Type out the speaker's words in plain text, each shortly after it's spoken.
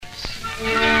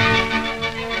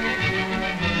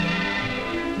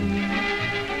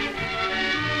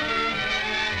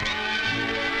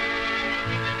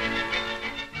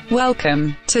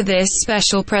Welcome to this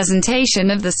special presentation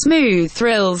of the Smooth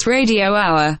Thrills Radio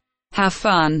Hour. Have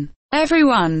fun,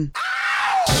 everyone.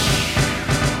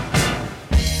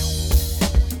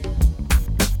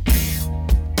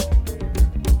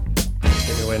 Take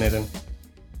it away, Nathan.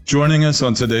 Joining us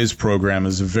on today's program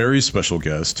is a very special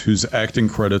guest whose acting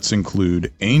credits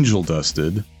include Angel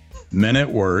Dusted, Men at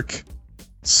Work,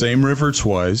 Same River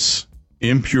Twice,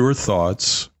 Impure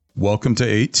Thoughts, Welcome to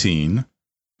 18,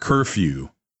 Curfew,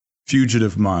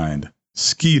 Fugitive Mind,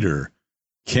 Skeeter,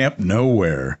 Camp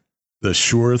Nowhere, The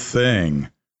Sure Thing,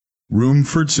 Room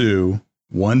for Two,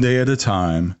 One Day at a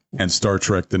Time, and Star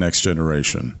Trek The Next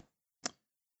Generation.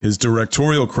 His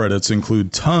directorial credits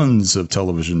include tons of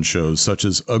television shows such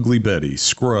as Ugly Betty,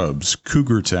 Scrubs,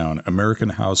 Cougar Town, American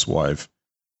Housewife,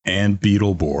 and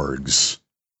Beetleborgs.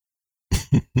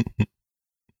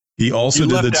 He also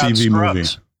did the TV movie.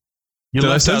 You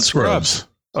left out Scrubs.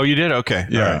 Oh, you did? Okay.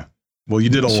 Yeah. All right. Well, you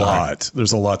did a lot.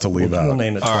 There's a lot to leave out. We'll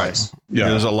name it All twice. right. Yeah.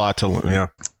 There's a lot to,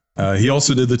 yeah. He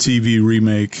also did the TV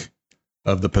remake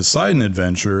of The Poseidon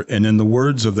Adventure, and in the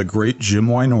words of the great Jim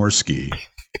Wynorski,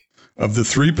 of the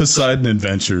three Poseidon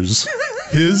adventures,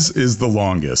 his is the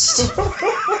longest.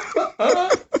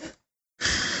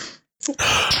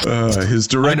 His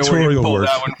directorial work.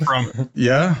 That one from.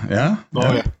 Yeah.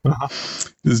 Oh, yeah. Uh-huh.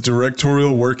 His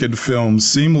directorial work in film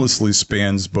seamlessly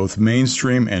spans both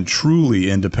mainstream and truly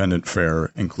independent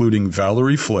fare, including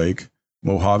Valerie Flake,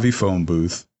 Mojave Phone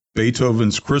Booth,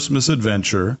 Beethoven's Christmas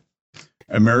Adventure,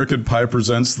 American Pie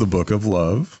Presents The Book of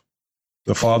Love,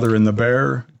 The Father and the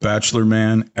Bear, Bachelor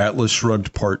Man, Atlas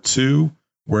Shrugged Part 2,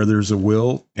 Where There's a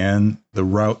Will, and the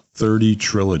Route 30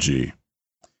 trilogy.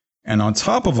 And on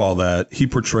top of all that, he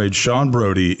portrayed Sean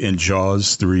Brody in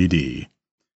Jaws 3D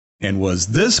and was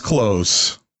this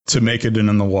close to make it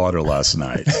in the water last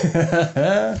night.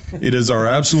 It is our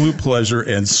absolute pleasure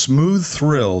and smooth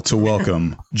thrill to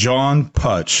welcome John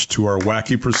Putch to our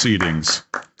wacky proceedings.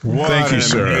 Thank you,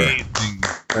 sir.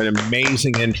 An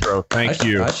amazing intro. Thank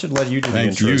you. I should let you do the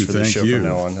Thank intros you, for the thank show you. from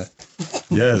now on.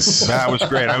 Yes. That was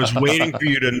great. I was waiting for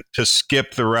you to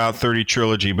skip the Route 30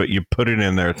 trilogy, but you put it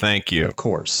in there. Thank you. Of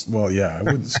course. Well, yeah, I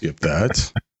wouldn't skip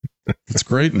that. It's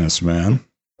greatness, man.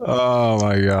 Oh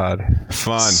my God,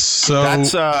 fun! So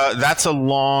that's a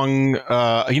long.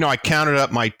 I counted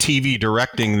up my TV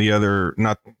directing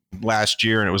not last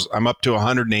year, and I'm up to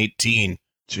 118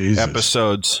 Jesus.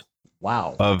 episodes.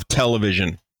 Wow. Of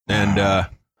television, and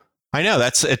I know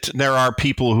that's it. There are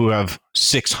people who have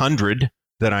 600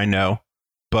 that I know,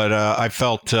 but I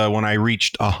felt when I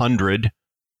reached 100,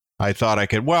 I thought I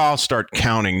could. Well, I'll start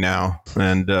counting now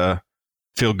and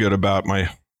feel good about my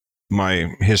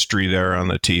history there on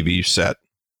the TV set.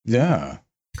 Yeah.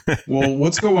 Well,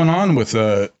 what's going on with,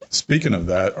 speaking of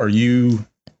that, are you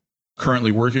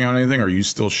currently working on anything? Are you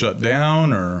still shut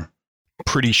down or?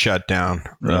 Pretty shut down.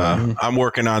 I'm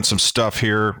working on some stuff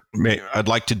here. I'd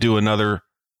like to do another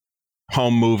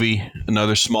home movie,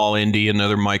 another small indie,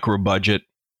 another micro budget.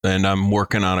 And I'm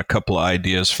working on a couple of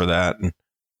ideas for that.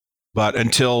 But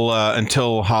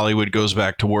until Hollywood goes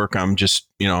back to work, I'm just,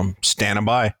 standing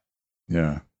by.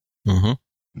 Yeah.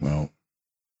 Mm-hmm. Well,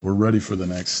 we're ready for the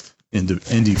next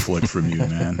indie flick from you,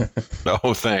 man.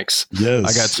 Oh, thanks. Yes.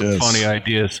 I got some funny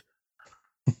ideas.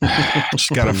 Just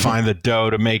got to find the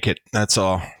dough to make it. That's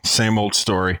all. Same old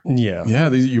story. Yeah. Yeah.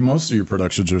 Most of your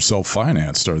productions are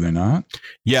self-financed, are they not?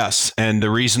 Yes. And the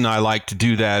reason I like to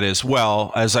do that is,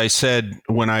 well, as I said,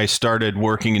 when I started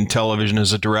working in television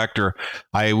as a director,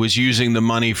 I was using the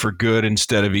money for good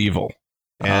instead of evil.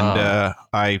 And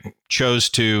I chose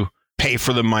to pay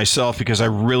for them myself because I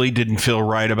really didn't feel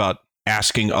right about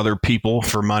asking other people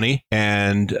for money.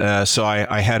 And so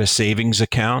I had a savings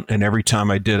account, and every time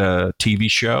I did a TV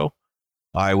show,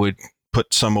 I would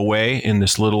put some away in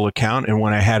this little account. And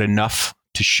when I had enough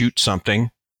to shoot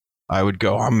something, I would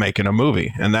go, I'm making a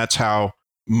movie. And that's how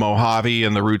Mojave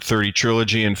and the Route 30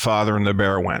 trilogy and Father and the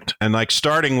Bear went. And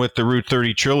starting with the Route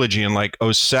 30 trilogy in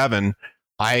 2007,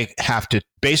 I have to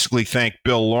basically thank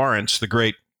Bill Lawrence, the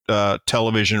great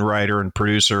television writer and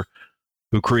producer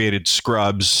who created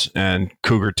Scrubs and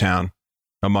Cougar Town,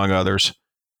 among others.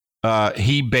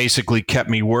 He basically kept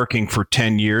me working for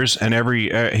 10 years, and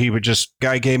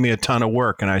guy gave me a ton of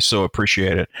work, and I so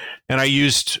appreciate it. And I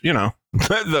used,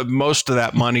 the most of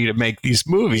that money to make these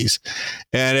movies.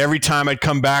 And every time I'd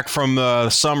come back from the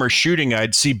summer shooting,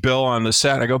 I'd see Bill on the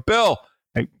set. I go, Bill,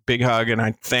 big hug, and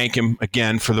I thank him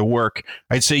again for the work.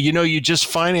 I'd say, you just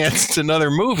financed another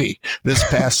movie this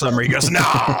past summer. He goes, no.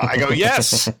 I go,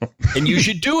 yes, and you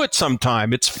should do it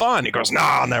sometime. It's fun. He goes, no,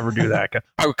 I'll never do that. I go,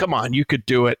 oh, come on, you could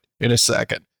do it in a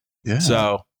second. Yeah.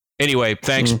 So Anyway,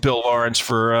 thanks, Bill Lawrence,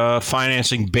 for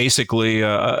financing basically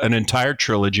an entire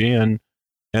trilogy and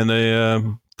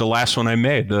the last one I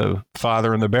made, The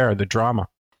Father and the Bear, the drama.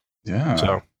 Yeah.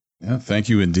 So, yeah, thank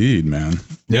you indeed, man.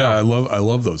 Yeah, I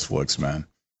love those flicks, man.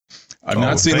 I've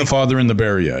not seen The Father and the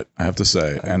Bear yet, I have to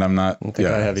say, and I'm not.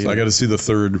 Yeah, so I got to see the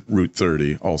third Route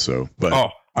 30 also,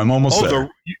 but I'm almost there.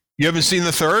 You haven't seen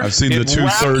the third? I've seen the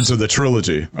 2/3 of the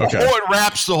trilogy. Okay. Oh, it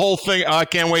wraps the whole thing. I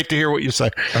can't wait to hear what you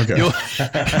say. Okay.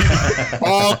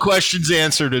 All questions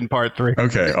answered in part 3.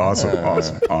 Okay.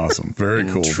 Awesome. Very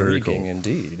cool. Very cool. Intriguing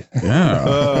indeed.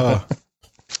 Yeah.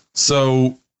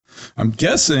 So I'm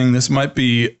guessing this might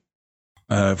be,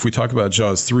 if we talk about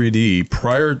Jaws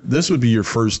 3D, this would be your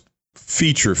first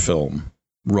feature film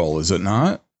role, is it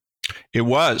not? It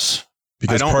was.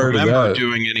 Because I don't remember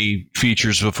doing any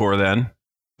features before then.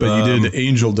 But you did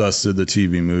Angel Dusted, the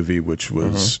TV movie, which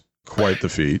was quite the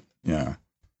feat. Yeah.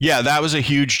 Yeah, that was a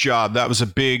huge job. That was a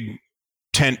big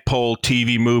tentpole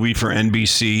TV movie for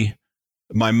NBC.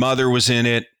 My mother was in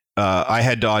it. I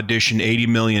had to audition 80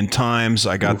 million times.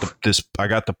 I got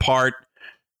the part,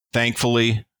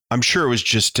 thankfully. I'm sure it was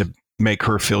just to make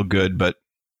her feel good, but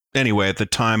anyway, at the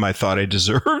time I thought I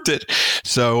deserved it.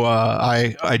 So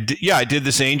I did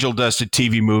this Angel Dusted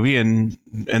TV movie, and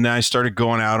then I started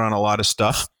going out on a lot of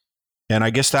stuff. And I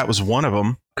guess that was one of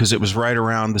them, because it was right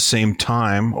around the same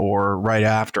time or right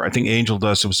after. I think Angel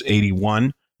Dusted was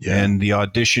 81, and the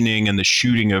auditioning and the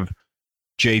shooting of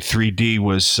J3D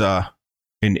was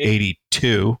in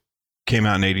 82, came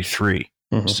out in 83.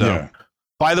 So,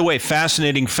 by the way,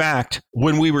 fascinating fact,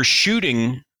 when we were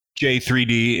shooting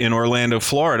J3D in Orlando,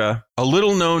 Florida, a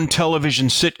little-known television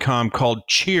sitcom called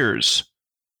Cheers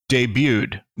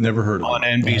debuted. Never heard of on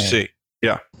NBC.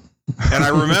 Yeah. And I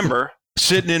remember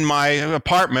sitting in my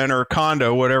apartment or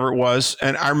condo, whatever it was,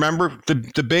 and I remember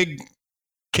the big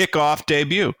kickoff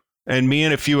debut, and me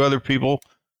and a few other people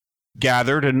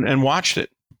gathered and watched it.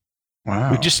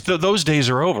 Wow. We just those days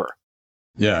are over.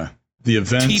 Yeah. The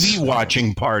events. TV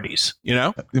watching parties, you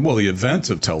know? Well, the event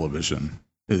of television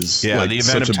is the event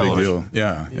such a big deal.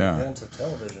 Yeah, The event of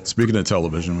television. Speaking of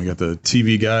television, we got the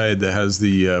TV guide that has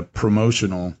the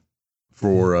promotional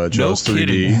for Jaws 3D.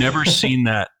 Kidding. Never seen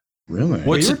that. Really?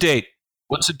 What's the date?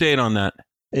 What's the date on that?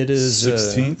 It is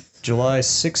 16th? July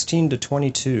 16 to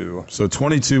 22. So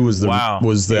 22 was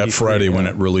that Friday when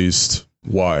it released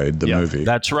wide, the movie.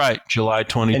 That's right, July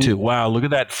 22. Wow, look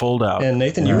at that fold out. And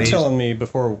Nathan, you were telling me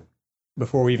before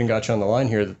we even got you on the line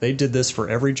here that they did this for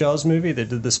every Jaws movie. They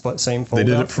did this same fold out.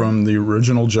 They did it from the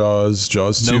original Jaws.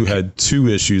 Jaws 2 had 2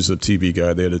 issues of TV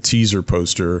Guide. They had a teaser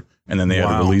poster, and then they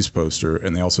had a release poster,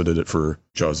 and they also did it for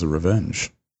Jaws: The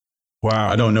Revenge.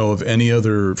 Wow. I don't know of any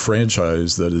other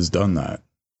franchise that has done that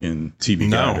in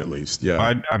TV Guide, at least.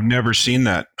 Yeah. I've never seen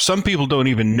that. Some people don't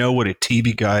even know what a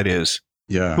TV Guide is.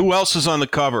 Yeah. Who else is on the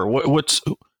cover?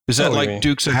 Is that like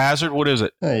Dukes of Hazzard? What is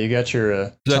it? You got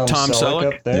your Tom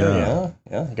Selleck up there.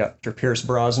 Yeah. You got your Pierce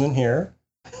Brosnan here.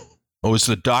 Oh, it's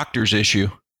the Doctor's issue.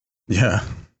 Yeah.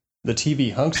 The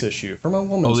TV Hunks issue from a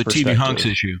woman's perspective. TV Hunks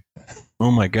issue. Oh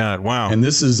my God! Wow. And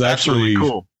this is actually really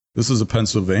cool. This is a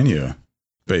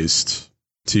Pennsylvania-based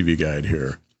TV Guide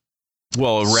here.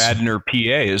 Well, Radnor, PA,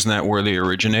 isn't that where they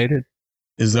originated?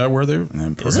 Is that where they?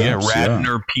 Radnor, PA.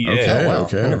 Okay. Wow.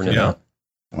 Okay. I never knew that.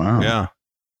 Wow. Yeah.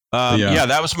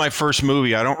 That was my first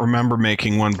movie. I don't remember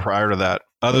making one prior to that,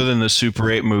 other than the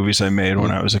Super 8 movies I made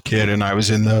when I was a kid, and I was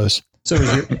in those. So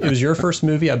it was your first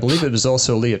movie? I believe it was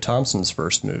also Leah Thompson's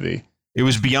first movie. It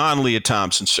was beyond Leah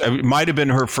Thompson's. It might have been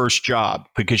her first job,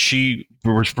 because she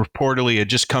was reportedly had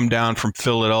just come down from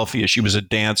Philadelphia. She was a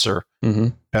dancer,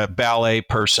 a ballet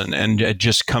person, and had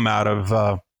just come out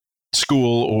of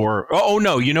school.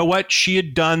 You know what? She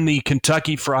had done the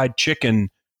Kentucky Fried Chicken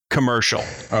commercial.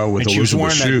 Oh, with and she was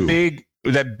wearing Shue.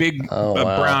 that big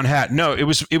brown hat. No, it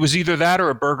was either that or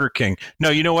a Burger King. No,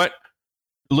 you know what?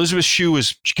 Elizabeth Shue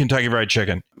was Kentucky Fried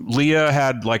Chicken. Leah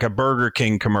had like a Burger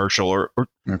King commercial or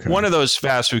one of those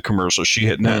fast food commercials. She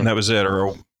hit that, and that was it, or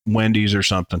a Wendy's or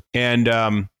something. And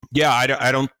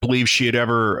I don't believe she had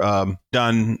ever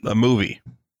done a movie.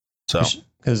 So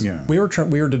because we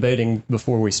were debating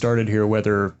before we started here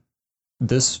whether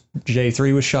this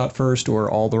J3 was shot first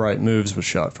or All the Right Moves was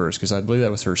shot first, because I believe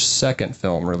that was her second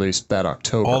film released that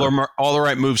October. All the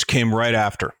Right Moves came right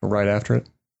after. Right after it?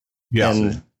 Yeah.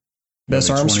 And Bess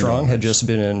Armstrong had just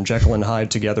been in Jekyll and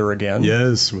Hyde Together Again.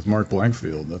 Yes, with Mark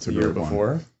Blankfield. That's a great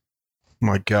before. one.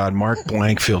 My God, Mark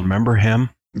Blankfield. Remember him?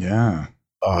 Yeah.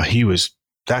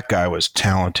 That guy was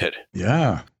talented.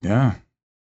 Yeah. Yeah.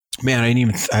 Man,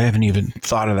 I haven't even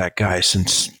thought of that guy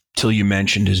till you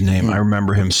mentioned his name. I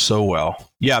remember him so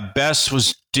well. Yeah, Bess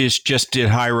was just did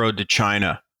High Road to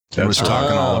China. and was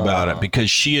talking all about it because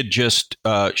she had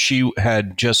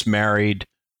just married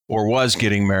or was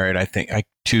getting married, I think,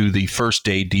 to the first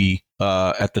AD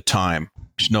at the time.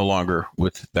 She's no longer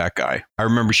with that guy. I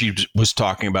remember she was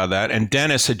talking about that. And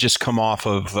Dennis had just come off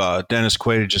of, Dennis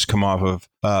Quaid had just come off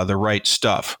of The Right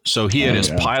Stuff. So he had his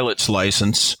pilot's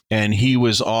license and he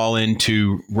was all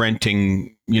into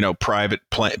renting, private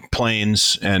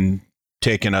planes and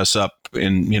taking us up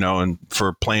and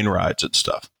for plane rides and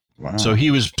stuff. Wow. So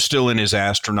he was still in his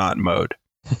astronaut mode.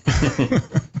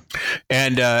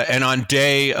 And on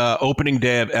opening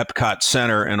day of Epcot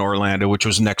Center in Orlando, which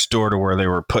was next door to where they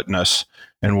were putting us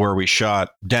and where we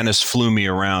shot, Dennis flew me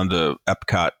around the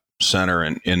Epcot Center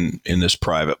in this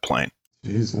private plane.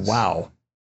 Jesus. Wow.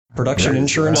 Production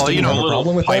insurance didn't have a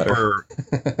problem with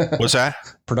that? What's that?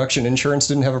 Production insurance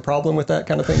didn't have a problem with that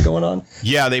kind of thing going on?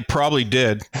 Yeah, they probably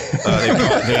did.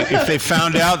 If they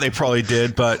found out, they probably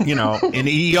did. But, and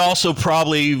he also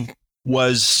probably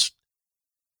was...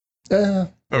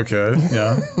 Okay.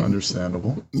 Yeah.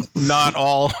 Understandable. Not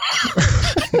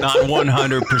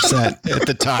 100% at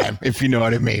the time, if you know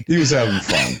what I mean. He was having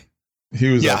fun.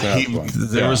 He was fun.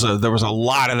 There was a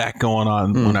lot of that going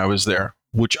on when I was there,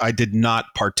 which I did not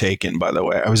partake in, by the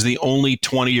way. I was the only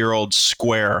 20-year-old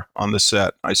square on the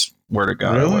set. I swear to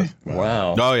God. Really?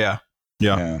 Wow. Oh yeah.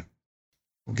 Yeah.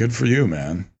 Well, good for you,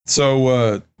 man.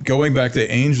 So going back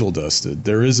to Angel Dusted,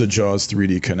 there is a Jaws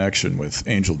 3D connection with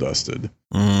Angel Dusted.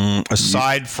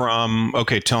 Aside from,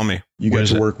 tell me. You got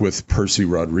to work with Percy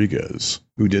Rodriguez,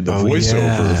 who did the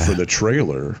voiceover for the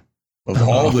trailer of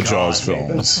all the Jaws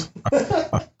films.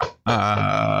 The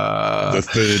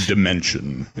third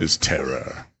dimension is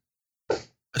terror.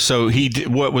 So he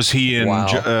did, what was he in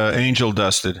Angel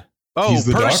Dusted? Oh, he's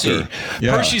the Percy. Doctor.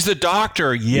 Yeah. Percy's the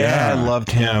Doctor. Yeah, I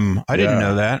loved him. I didn't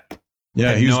know that.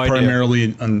 Yeah, he was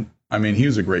primarily, he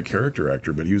was a great character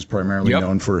actor, but he was primarily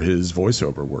known for his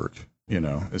voiceover work,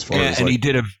 as far as. And he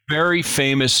did a very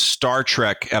famous Star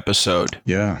Trek episode.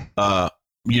 Yeah.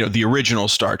 The original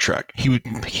Star Trek. He was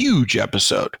a huge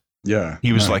episode. Yeah.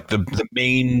 He was like the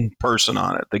main person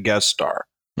on it, the guest star.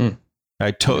 I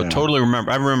totally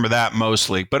remember. I remember that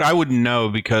mostly, but I wouldn't know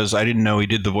because I didn't know he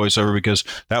did the voiceover because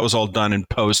that was all done in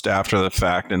post after the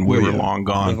fact, and we were long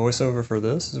gone. The voiceover for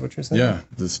this is what you're saying? Yeah,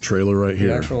 this trailer right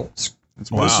here. It's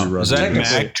wow. Is that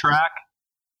Mag track?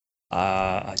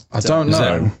 I don't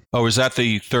know. Is that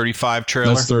the 35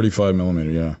 trailer? That's 35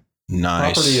 millimeter. Yeah.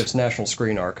 Nice. Property of National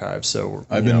Screen Archive. So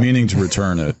I've been meaning to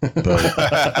return it, but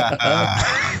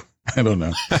I don't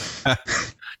know.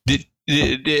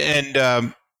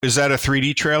 Is that a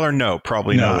 3D trailer? No,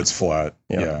 probably not. No, it's flat.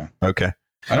 Yeah. Okay.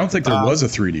 I don't think there was a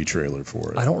 3D trailer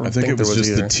for it. I think it was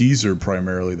just the teaser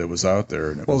primarily that was out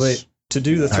there. And to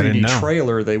do the 3D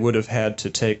trailer, they would have had to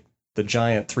take the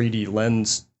giant 3D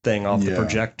lens thing off the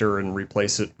projector and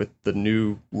replace it with the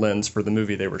new lens for the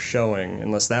movie they were showing,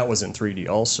 unless that was in 3D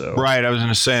also. Right. I was going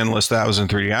to say, unless that was in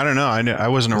 3D. I don't know. I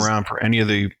wasn't around for any of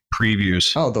the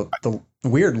previews. Oh, the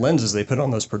weird lenses they put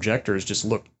on those projectors just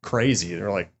looked crazy.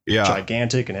 They're like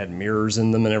gigantic and had mirrors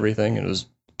in them and everything. And it was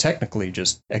technically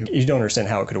just, you don't understand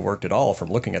how it could have worked at all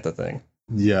from looking at the thing.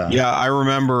 Yeah. Yeah. I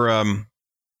remember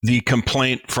the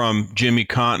complaint from Jimmy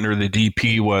Contner, the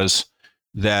DP, was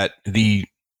that they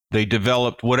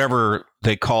developed whatever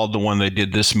they called the one they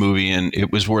did this movie in.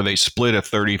 It was where they split a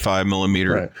 35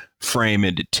 millimeter frame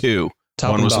into two.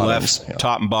 One was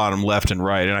top and bottom, left and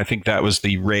right. And I think that was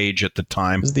the rage at the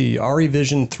time. It was the RE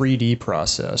Vision 3D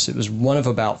process. It was one of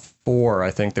about 4, I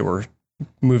think, that were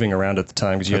moving around at the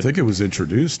time. I think it was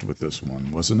introduced with this one,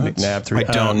 wasn't it? McNabb 3D.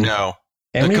 I don't know.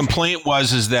 The complaint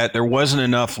was that there wasn't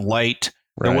enough light.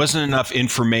 Right. There wasn't enough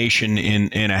information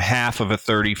in a half of a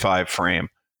 35 frame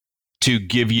to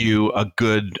give you a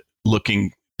good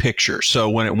looking picture.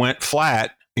 So when it went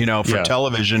flat, for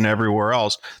television everywhere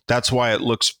else, that's why it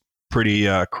looks pretty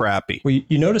crappy. Well,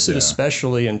 you notice it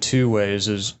especially in 2 ways.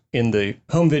 Is in the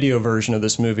home video version of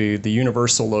this movie, the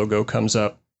Universal logo comes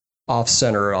up off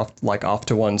center, off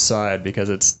to one side because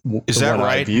it's is that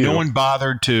right? View. No one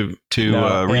bothered to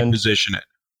reposition it,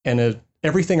 and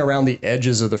everything around the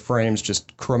edges of the frames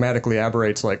just chromatically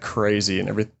aberrates like crazy,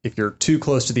 and if you're too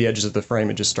close to the edges of the frame,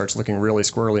 it just starts looking really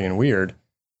squirrely and weird.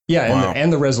 Yeah,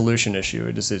 and the resolution issue,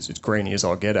 it's grainy as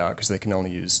all get out because they can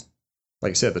only use,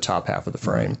 like you said, the top half of the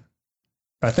frame.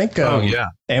 I think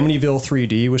Amityville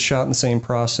 3D was shot in the same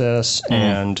process,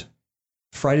 and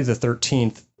Friday the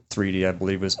 13th 3D, I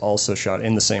believe, was also shot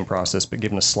in the same process, but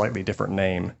given a slightly different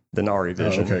name than RE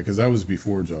Vision. Okay, because that was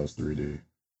before Jaws 3D.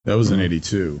 That was in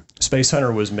 82. Space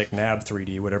Hunter was McNabb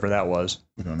 3D, whatever that was.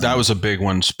 That was a big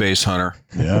one, Space Hunter.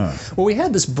 Yeah. Well, we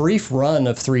had this brief run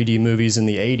of 3D movies in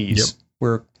the 80s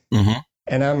where,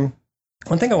 and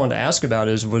One thing I wanted to ask about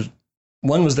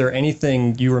was there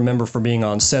anything you remember from being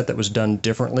on set that was done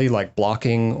differently, like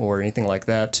blocking or anything like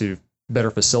that to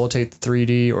better facilitate the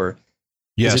 3D? Or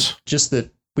Yes. is it just that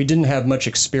we didn't have much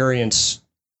experience,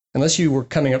 unless you were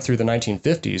coming up through the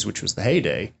 1950s, which was the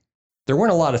heyday? There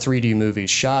weren't a lot of 3D movies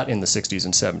shot in the 60s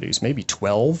and 70s, maybe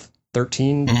 12,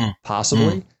 13,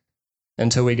 possibly,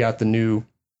 until we got the new,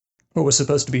 what was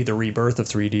supposed to be the rebirth of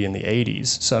 3D in the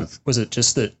 80s. So was it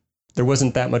just that there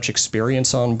wasn't that much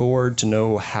experience on board to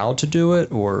know how to do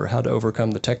it or how to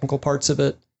overcome the technical parts of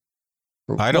it?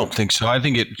 I don't think so. I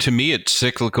think to me, it's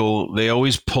cyclical. They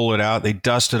always pull it out. They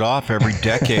dust it off every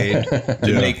decade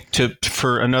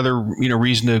for another,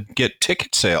 reason to get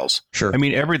ticket sales. Sure. I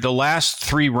mean, the last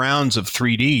 3 rounds of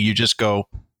 3D, you just go,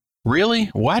 really?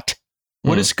 What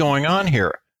is going on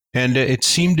here? And it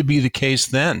seemed to be the case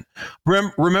then.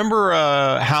 Remember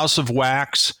House of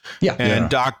Wax and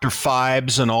Dr.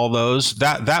 Phibes and all those?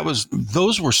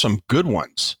 Those were some good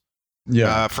ones.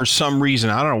 Yeah. For some reason,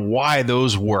 I don't know why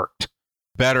those worked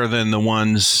better than the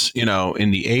ones, in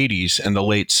the 80s and the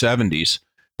late 70s.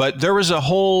 But there was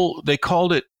they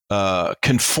called it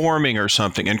conforming or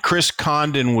something. And Chris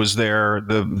Condon was there,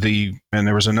 and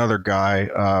there was another guy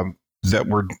that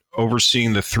were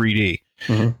overseeing the 3D.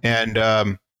 Mm-hmm.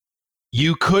 And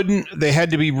they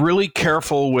had to be really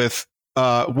careful with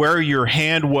where your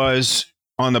hand was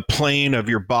on the plane of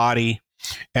your body.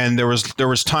 And there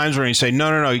was times when you say,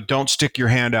 no, don't stick your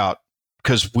hand out,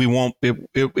 because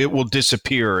it will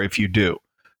disappear if you do.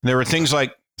 And there were things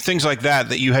like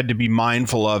that you had to be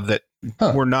mindful of that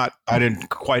I didn't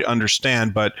quite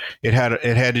understand, but it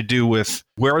had to do with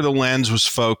where the lens was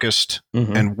focused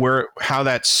and how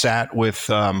that sat with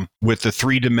the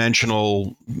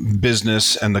 3-dimensional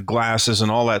business and the glasses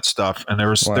and all that stuff. And there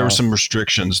were some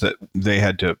restrictions that they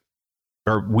had to,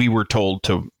 or we were told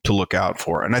to look out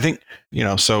for. And I think,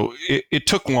 so it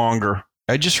took longer.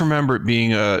 I just remember it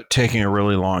being taking a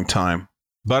really long time,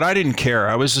 but I didn't care.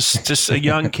 I was just a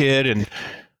young kid, and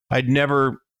I'd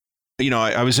never,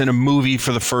 I was in a movie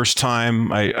for the first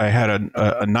time. I had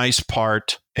a nice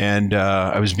part, and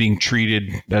I was being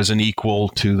treated as an equal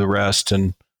to the rest,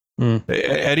 and I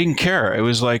didn't care. It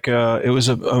was like it was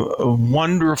a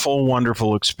wonderful,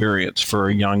 wonderful experience for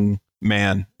a young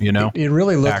man, It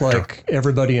really looked actor. like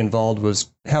everybody involved was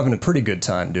having a pretty good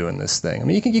time doing this thing. I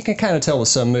mean, you can kind of tell with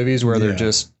some movies where they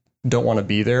just don't want to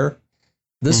be there.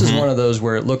 This is one of those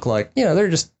where it looked like,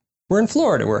 we're in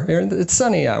Florida, it's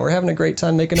sunny out, we're having a great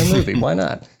time making a movie. Why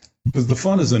not? Because the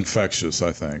fun is infectious,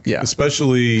 I think. Yeah.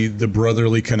 Especially the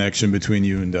brotherly connection between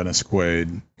you and Dennis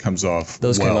Quaid comes off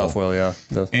Those came off well, yeah.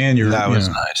 And that was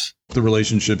nice. The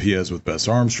relationship he has with Bess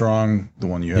Armstrong, the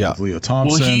one you have with Leah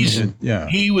Thompson. Well,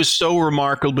 he was so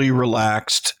remarkably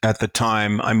relaxed at the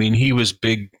time. I mean, he was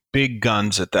big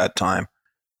guns at that time.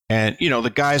 And,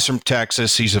 the guy's from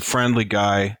Texas. He's a friendly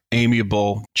guy,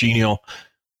 amiable, genial.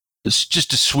 It's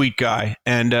just a sweet guy,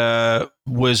 and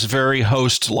was very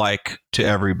host-like to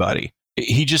everybody.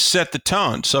 He just set the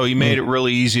tone, so he made it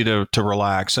really easy to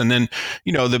relax. And then,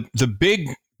 the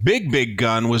big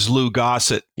gun was Lou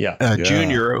Gossett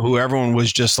Jr., who everyone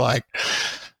was just like,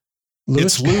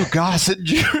 it's Lou Gossett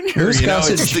Jr.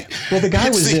 The guy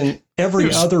was in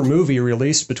every other movie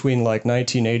released between like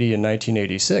 1980 and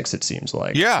 1986, it seems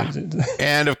like. Yeah.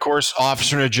 And of course,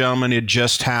 Officer and a Gentleman had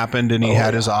just happened, and he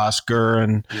had his Oscar.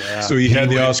 And so he had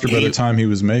the Oscar by the time he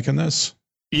was making this?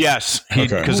 Yes,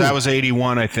 because that was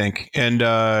 81, I think. And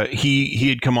he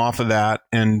had come off of that,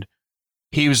 and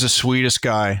he was the sweetest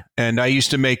guy. And I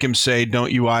used to make him say,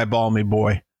 "Don't you eyeball me,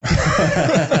 boy."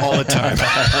 All the time.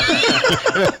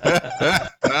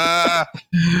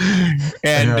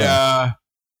 And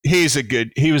he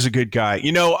was a good guy.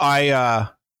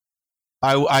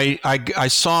 I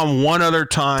saw him one other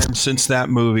time since that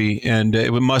movie, and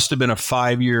it must have been a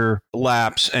 5-year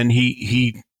lapse, and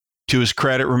he to his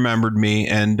credit remembered me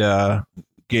and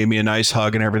gave me a nice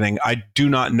hug and everything. I do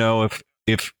not know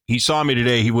if he saw me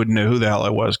today, he wouldn't know who the hell I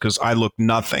was, because I look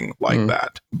nothing like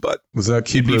that. But was that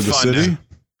Keeper of the City?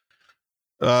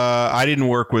 I didn't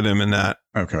work with him in that.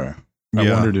 Okay. I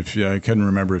wondered I couldn't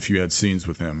remember if you had scenes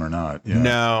with him or not.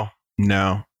 Yeah.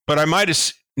 No. But I might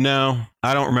have. No,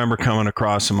 I don't remember coming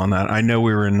across him on that. I know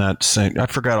we were in that same. I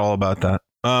forgot all about that.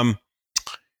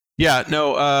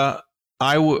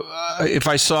 If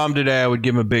I saw him today, I would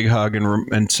give him a big hug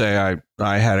and say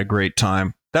I had a great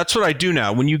time. That's what I do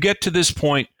now. When you get to this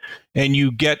point and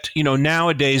you get,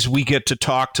 nowadays we get to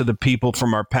talk to the people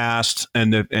from our past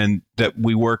and that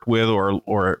we worked with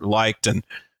or liked. And,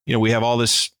 we have all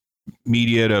this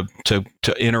media to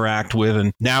interact with.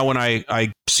 And now when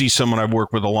I see someone I've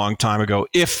worked with a long time ago,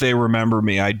 if they remember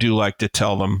me, I do like to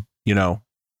tell them,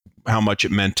 how much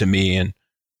it meant to me, and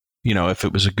if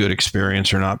it was a good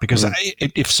experience or not. Because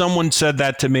if someone said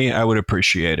that to me, I would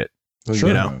appreciate it.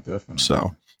 Sure, definitely.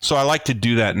 So I like to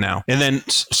do that now. And then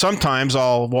sometimes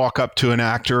I'll walk up to an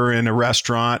actor in a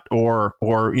restaurant, or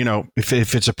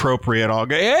if it's appropriate, I'll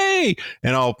go, hey,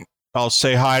 and I'll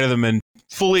say hi to them, and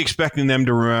fully expecting them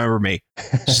to remember me.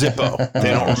 Zippo.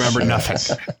 They don't remember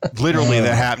nothing. Literally,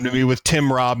 that happened to me with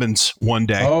Tim Robbins one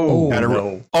day. At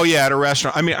a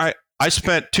restaurant. I mean, I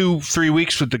spent 2-3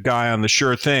 weeks with the guy on the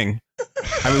Sure Thing.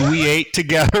 I mean, we ate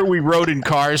together. We rode in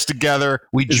cars together.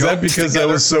 We joked together. Is that because that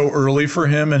was so early for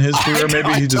him in his career?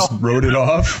 Maybe he just wrote it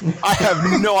off? I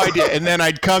have no idea. And then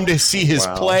I'd come to see his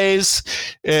plays,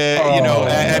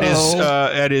 at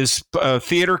his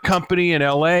theater company in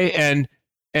L.A.,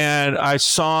 and I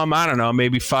saw him, I don't know,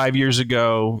 maybe 5 years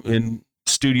ago in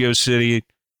Studio City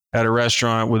at a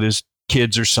restaurant with his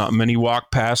kids or something, and he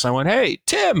walked past. I went, hey,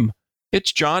 Tim,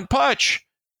 it's John Putch.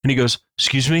 And he goes,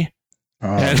 excuse me?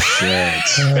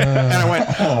 Shit. And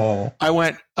I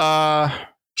went,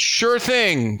 sure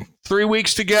thing. 3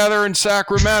 weeks together in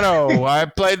Sacramento. I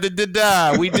played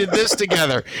the we did this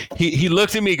together. He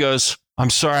looked at me, goes, I'm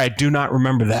sorry, I do not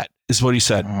remember that, is what he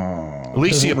said. At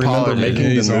least he apologized.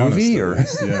 Making the movie, or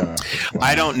yeah.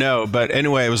 I don't know, but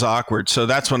anyway, it was awkward. So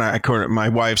that's when my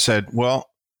wife said, well,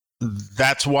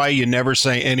 that's why you never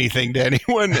say anything to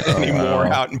anyone anymore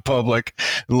out in public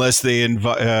unless they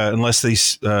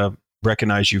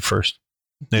recognize you first.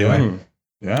 Anyway,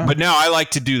 yeah. But now I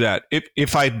like to do that.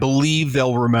 If I believe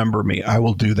they'll remember me, I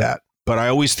will do that. But I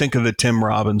always think of the Tim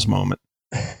Robbins moment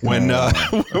when it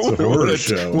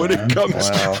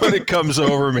comes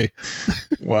over me.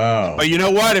 Wow. But you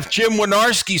know what? If Jim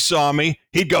Wynorski saw me,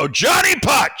 he'd go, Johnny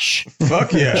Putch.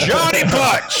 Fuck yeah. Johnny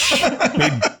Putch.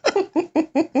 He'd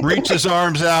reach his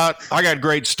arms out. I got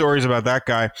great stories about that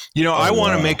guy. I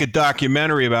want to make a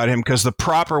documentary about him because the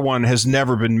proper one has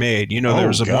never been made. There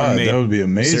was one made. That would be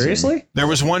amazing. Seriously? There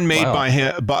was one made by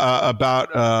him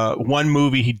about one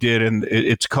movie he did, and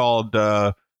it's called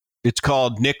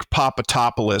Nick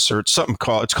Papatopoulos, or it's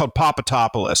called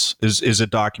Papatopoulos is a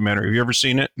documentary. Have you ever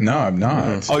seen it? No, I've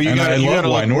not. Oh, I love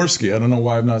Wynorski. I don't know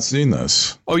why I've not seen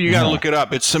this. Oh, you got to look it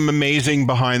up. It's some amazing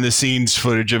behind the scenes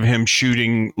footage of him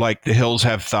shooting like The Hills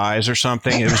Have Thighs or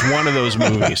something. It was one of those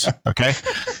movies. Okay.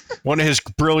 One of his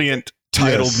brilliant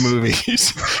titled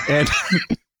movies. And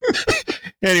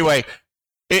anyway,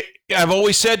 I've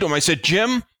always said to him, I said,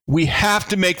 Jim, we have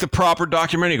to make the proper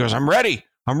documentary. He goes, I'm ready.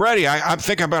 I'm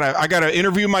thinking about it. I got to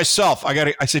interview myself.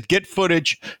 I said, get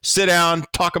footage, sit down,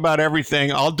 talk about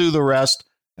everything. I'll do the rest.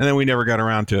 And then we never got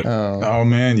around to it. Oh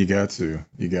man, you got to.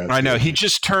 I know. He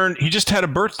just had a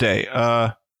birthday.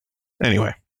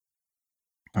 Anyway,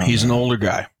 he's an older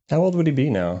guy. How old would he be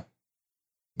now?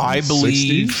 I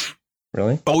believe. 60s?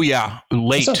 Really? Oh yeah.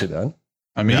 Late. That's not too bad.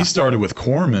 I mean, he started with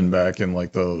Corman back in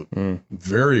like the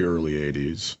very early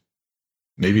 80s,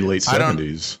 maybe late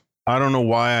 70s. I don't know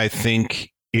why I think.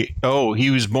 He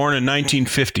was born in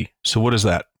 1950. So what is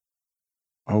that?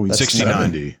 Oh, he's 69.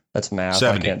 70. That's math.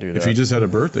 70. I can't do that. If he just had a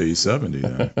birthday, he's 70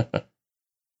 then.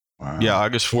 Wow. Yeah,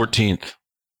 August 14th.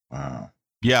 Wow.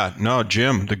 Yeah, no,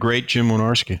 Jim, the great Jim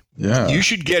Wynorski. Yeah. You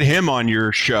should get him on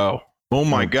your show. Oh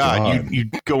my God. You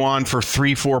go on for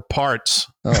 3-4 parts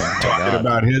talking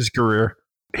about his career.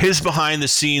 His behind the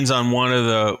scenes on one of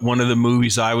the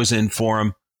movies I was in for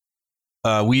him.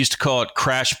 We used to call it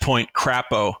Crash Point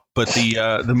Crapo, but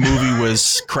the movie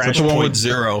was Crash Point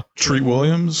Zero. Treat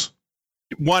Williams?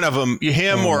 One of them,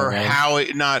 him or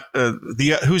Howie, not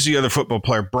who's the other football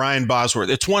player? Brian Bosworth.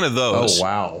 It's one of those. Oh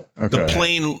wow! Okay.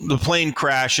 The plane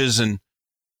crashes and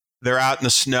they're out in the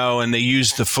snow, and they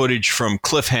use the footage from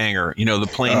Cliffhanger. The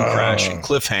plane crash and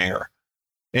Cliffhanger.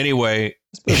 Anyway,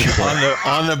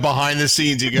 on the behind the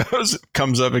scenes,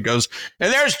 comes up and goes,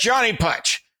 and there's Johnny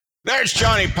Putch. There's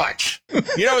Johnny Putch.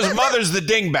 His mother's the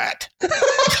dingbat.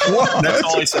 What? That's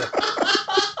all he said.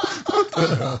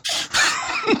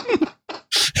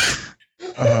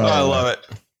 I love it.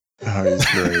 Oh, he's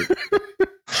great.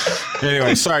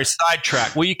 Anyway, sorry,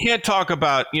 sidetrack. Well, you can't talk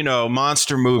about,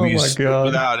 monster movies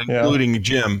without including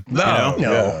Jim.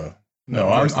 No,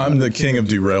 I'm the king of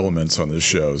derailments on this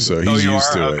show, so he's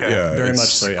used to it. Yeah, very much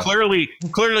so. Yeah.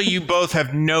 Clearly, you both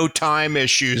have no time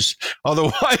issues.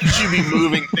 Otherwise, you'd be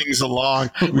moving things along.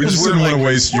 We just didn't want to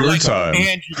waste your time.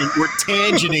 We're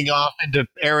tangenting off into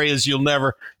areas you'll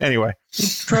never. Anyway,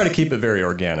 try to keep it very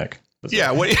organic.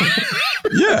 Yeah.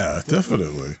 Yeah,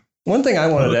 definitely. One thing I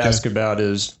wanted to ask about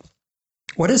is,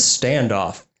 what is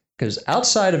Standoff? Because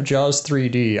outside of Jaws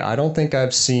 3D, I don't think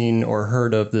I've seen or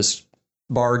heard of this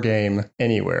bar game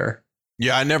anywhere.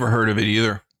 Yeah, I never heard of it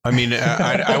either. I mean,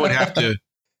 I would have to.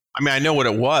 I mean, I know what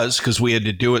it was because we had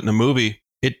to do it in the movie.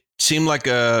 It seemed like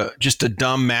just a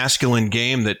dumb masculine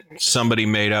game that somebody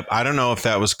made up. I don't know if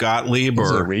that was Gottlieb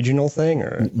or a regional thing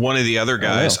or one of the other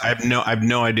guys. I have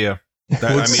no idea.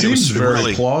 It seems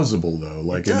very plausible though,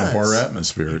 like in the bar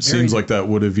atmosphere. It seems like that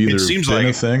would have either been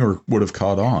a thing or would have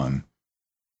caught on.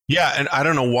 Yeah, and I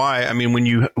don't know why. I mean, when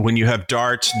you have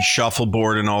darts and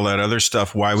shuffleboard and all that other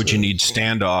stuff, why would you need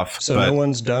standoff? So no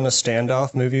one's done a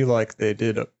standoff movie like they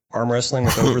did arm wrestling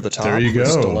with Over the Top. There you go.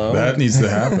 Stallone. That needs to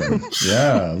happen.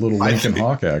 Yeah, a little Lincoln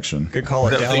Hawk action. Could call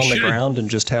it Down on the Ground and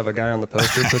just have a guy on the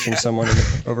poster pushing someone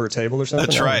over a table or something.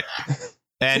 That's right.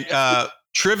 And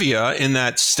trivia in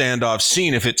that standoff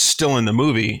scene, if it's still in the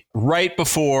movie, right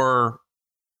before,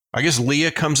 I guess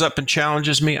Leah comes up and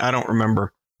challenges me. I don't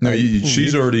remember. No,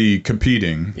 she's already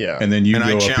competing. Yeah. And then you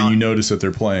go up and you notice that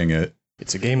they're playing it.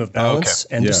 It's a game of balance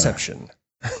and deception.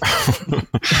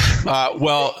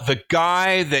 Well, the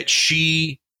guy that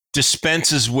she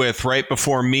dispenses with right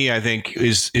before me, I think,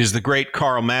 is the great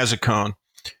Carl Mazzacone,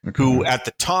 who at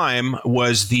the time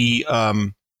was he's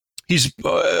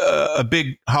a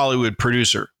big Hollywood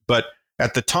producer, but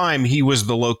at the time he was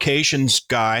the locations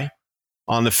guy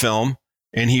on the film.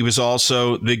 And he was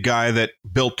also the guy that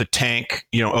built the tank,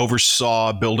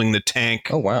 oversaw building the tank.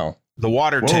 Oh, wow. The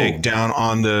water tank down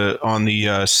on the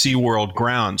SeaWorld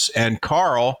grounds. And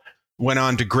Carl went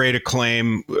on to great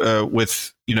acclaim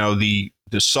with, the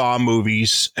Saw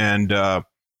movies and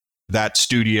that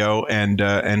studio.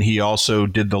 And he also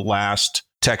did the last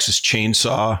Texas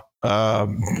Chainsaw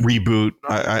reboot.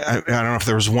 I don't know if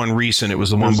there was one recent. It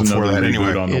was the one before that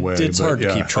anyway. On the way, it's hard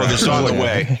to keep track. Oh, it's on the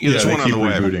way. There's one on the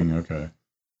way. Rebooting. Okay.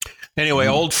 Anyway,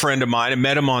 old friend of mine. I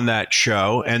met him on that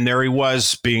show, and there he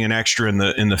was being an extra in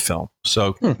the film.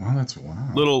 So, that's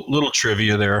wow. Little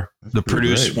trivia there.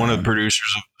 That's one of the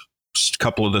producers of a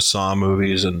couple of the Saw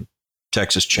movies and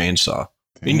Texas Chainsaw,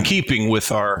 in keeping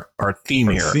with our theme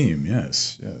here. Theme,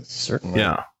 yes, certainly.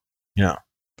 Yeah.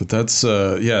 But that's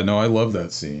I love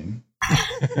that scene,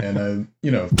 and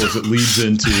of course it leads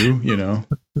into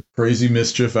crazy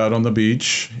mischief out on the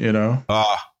beach.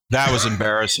 That was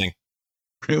embarrassing.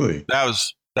 Really? That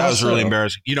was really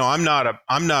embarrassing. I'm not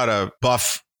a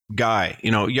buff guy.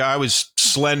 I was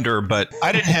slender, but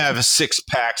I didn't have six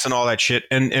packs and all that shit.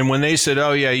 And when they said,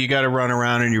 "Oh yeah, you got to run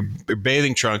around in your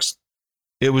bathing trunks,"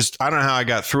 I don't know how I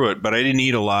got through it, but I didn't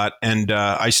eat a lot, and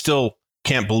I still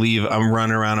can't believe I'm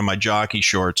running around in my jockey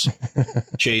shorts,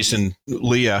 chasing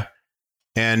Leah.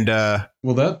 And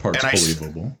that part's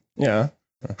believable. Yeah,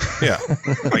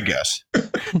 I guess.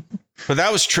 But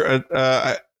that was true.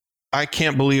 I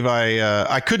can't believe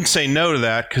I couldn't say no to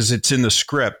that because it's in the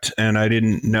script and I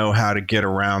didn't know how to get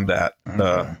around that.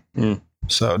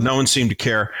 So no one seemed to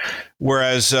care.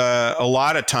 Whereas a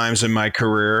lot of times in my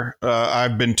career,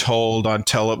 I've been told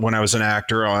when I was an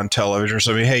actor on television or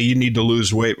something, hey, you need to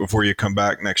lose weight before you come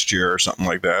back next year or something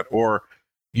like that. Or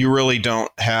you really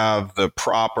don't have the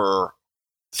proper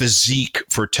physique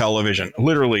for television.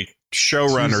 Literally.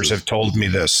 Showrunners have told me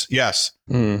this. Yes.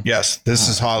 This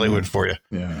is Hollywood for you.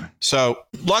 Yeah. So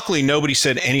luckily nobody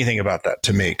said anything about that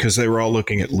to me because they were all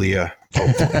looking at Leah.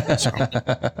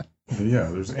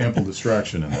 There's ample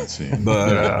distraction in that scene.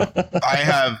 But I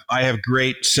have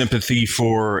great sympathy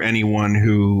for anyone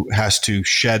who has to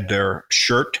shed their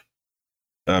shirt,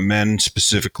 men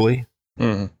specifically,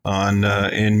 on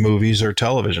in movies or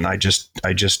television. I just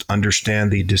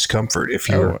understand the discomfort if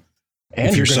you're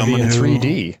someone in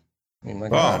 3D. Oh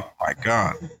my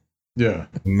God. Yeah.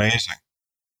 Amazing.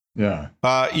 Yeah.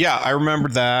 I remember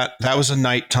that. That was a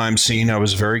nighttime scene. I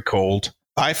was very cold.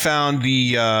 I found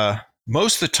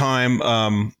most of the time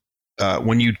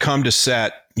when you'd come to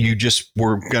set, you just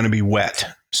were going to be wet.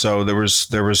 So there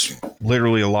was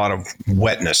literally a lot of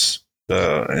wetness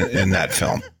in that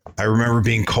film. I remember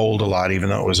being cold a lot, even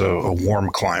though it was a warm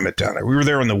climate down there. We were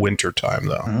there in the winter time,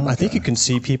 though. Okay. I think you can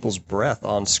see people's breath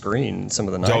on screen in some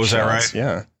of the night shots. Is that right?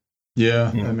 Yeah.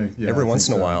 Yeah, every once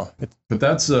in a while. But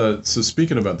that's so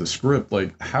speaking about the script,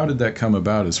 like how did that come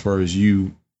about as far as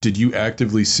did you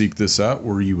actively seek this out?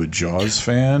 Were you a Jaws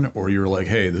fan or you were like,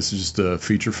 hey, this is just a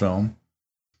feature film?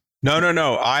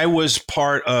 No. I was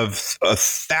part of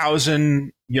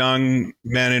 1,000 young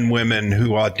men and women who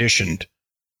auditioned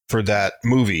for that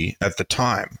movie at the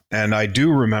time. And I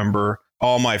do remember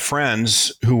all my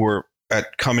friends who were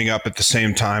coming up at the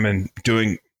same time and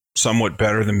doing somewhat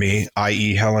better than me,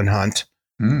 i.e. Helen Hunt.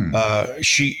 We'd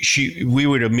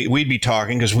be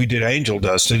talking because we did Angel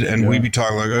Dusted, and we'd be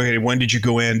talking like, okay, when did you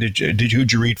go in?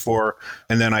 Who'd you read for?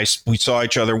 And then we saw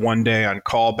each other one day on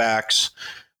callbacks.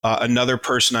 Another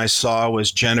person I saw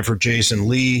was Jennifer Jason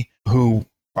Leigh, who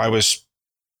I was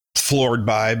floored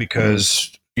by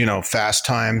because Fast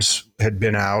Times had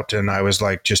been out, and I was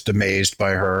like just amazed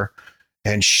by her.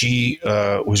 And she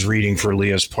was reading for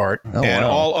Leah's part. Oh, and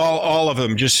wow. all of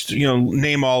them, just,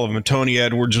 name all of them. Tony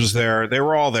Edwards was there. They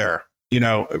were all there,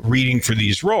 reading for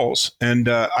these roles. And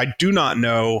I do not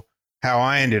know how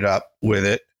I ended up with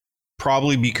it.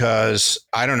 Probably because,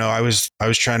 I don't know, I was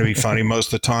trying to be funny most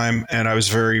of the time, and I was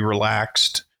very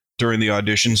relaxed during the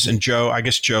auditions. And I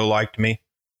guess Joe liked me,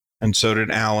 and so did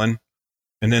Alan.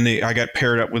 And then I got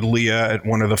paired up with Leah at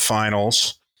one of the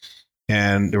finals,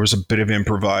 and there was a bit of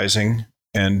improvising,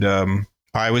 and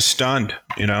I was stunned.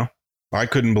 I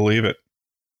couldn't believe it.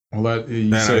 Well, I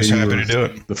was happy to do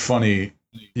it. The funny,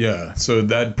 yeah. So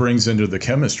that brings into the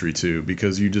chemistry too,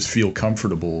 because you just feel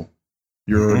comfortable.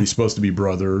 You're already supposed to be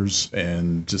brothers,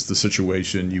 and just the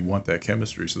situation, you want that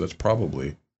chemistry. So that's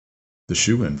probably the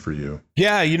shoe-in for you.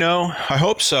 Yeah, I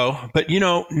hope so. But,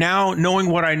 now knowing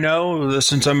what I know,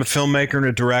 since I'm a filmmaker and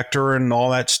a director and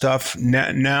all that stuff,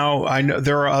 now I know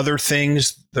there are other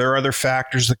things, there are other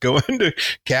factors that go into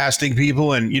casting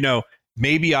people. And,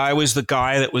 maybe I was the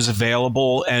guy that was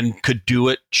available and could do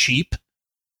it cheap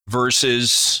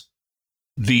versus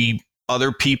the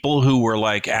other people who were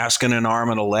like asking an arm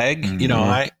and a leg.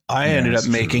 I ended up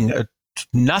making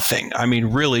nothing. I mean,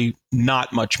 really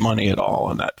not much money at all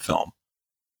in that film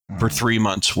for 3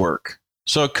 months work.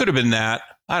 So it could have been that.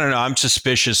 I don't know. I'm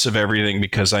suspicious of everything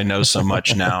because I know so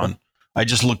much now. And I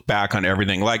just look back on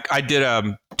everything. Like I did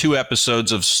 2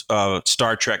 episodes of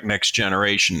Star Trek Next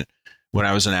Generation when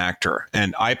I was an actor.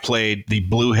 And I played the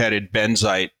blue-headed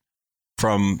benzite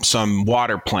from some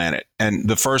water planet. And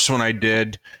the first one I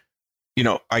did,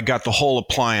 I got the whole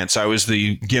appliance. I was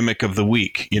the gimmick of the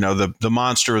week, the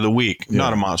monster of the week,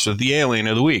 not a monster, the alien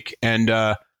of the week. And,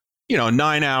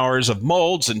 9 hours of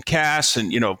molds and casts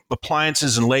and,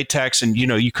 appliances and latex. And,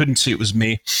 you couldn't see it was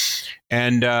me.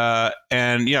 And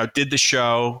did the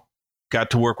show,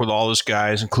 got to work with all those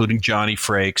guys, including Johnny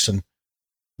Frakes and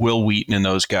Will Wheaton and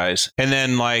those guys. And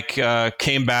then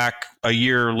came back a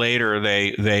year later,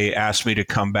 they asked me to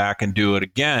come back and do it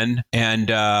again and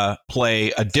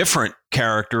play a different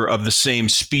character of the same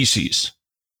species,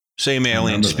 same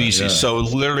alien species. That, yeah. So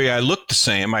literally I looked the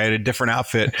same. I had a different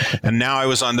outfit. And now I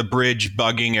was on the bridge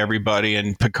bugging everybody,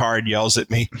 and Picard yells at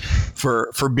me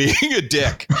for being a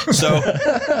dick. So,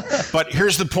 but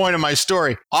here's the point of my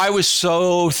story. I was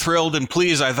so thrilled and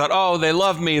pleased. I thought, oh, they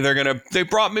love me. They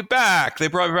brought me back.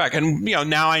 And,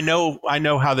 now I know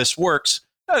how this works.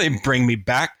 No, they didn't bring me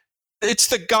back. It's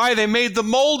the guy they made the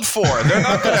mold for. They're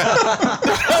not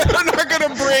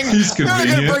gonna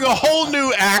bring a whole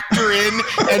new actor in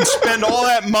and spend all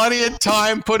that money and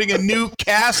time putting a new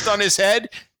cast on his head.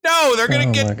 No, they're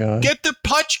gonna get the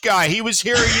Putch guy. He was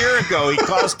here a year ago. He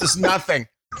cost us nothing.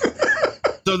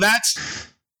 So that's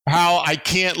how I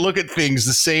can't look at things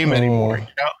the same anymore.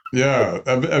 Yeah,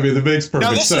 I mean, it makes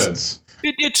perfect sense.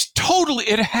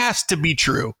 It has to be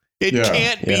true. It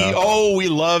can't be, we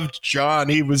loved John.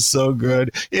 He was so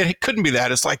good. It couldn't be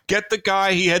that. It's like, get the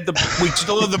guy. We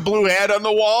still have the blue head on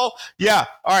the wall. Yeah.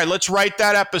 All right, let's write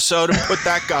that episode and put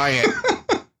that guy in.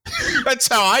 That's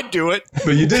how I do it.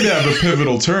 But you did have a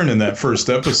pivotal turn in that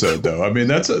first episode, though. I mean,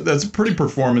 that's a pretty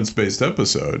performance-based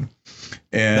episode.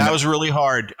 And that was really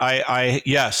hard.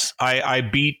 I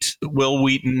beat Will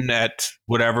Wheaton at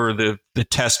whatever the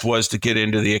test was to get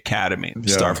into the Academy,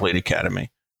 Starfleet Academy.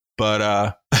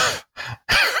 But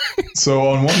so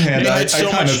on one hand, I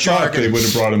kind of thought they would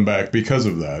have brought him back because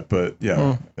of that. But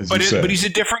but he's a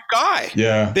different guy.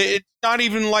 Yeah, it's not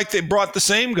even like they brought the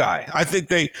same guy. I think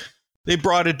they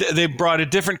brought a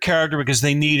different character because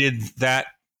they needed that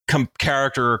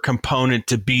character or component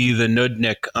to be the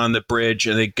nudnik on the bridge,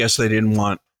 and I guess they didn't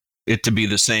want it to be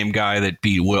the same guy that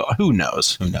beat Will. Who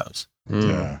knows?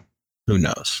 Yeah. Who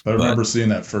knows? I remember seeing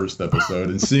that first episode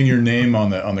and seeing your name on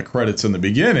the credits in the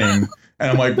beginning,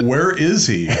 and I'm like, where is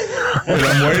he? And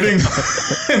I'm waiting,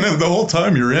 and then the whole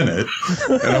time you're in it,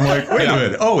 and I'm like, wait a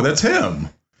minute, oh, that's him,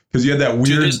 because you had that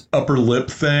weird upper lip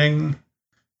thing.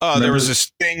 Oh, there was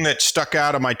this thing that stuck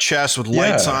out of my chest with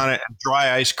lights on it and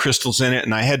dry ice crystals in it,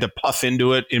 and I had to puff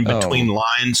into it in between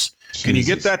lines. Jesus. Can you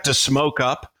get that to smoke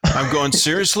up? I'm going,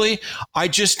 seriously? I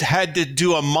just had to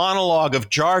do a monologue of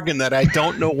jargon that I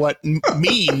don't know what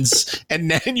means,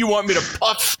 and then you want me to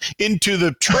puff into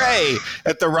the tray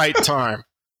at the right time.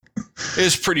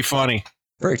 It's pretty funny.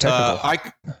 Very technical.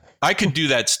 I could do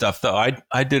that stuff, though.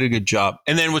 I did a good job.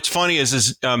 And then what's funny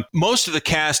is most of the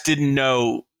cast didn't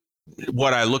know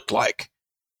what I looked like.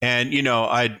 And,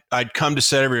 I'd come to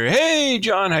set every day, hey,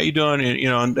 John, how you doing? And,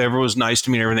 and everyone was nice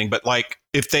to me and everything. But like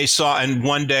if they saw, and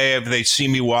one day if they see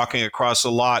me walking across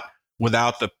a lot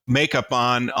without the makeup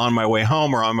on my way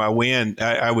home or on my way in,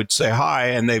 I would say hi,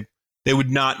 and they would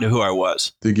not know who I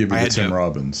was. They give you the Tim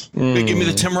Robbins. They give me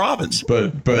the Tim Robbins.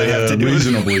 But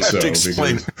reasonably so.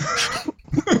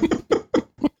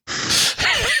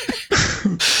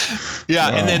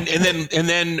 Yeah, wow. and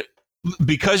then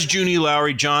because Junie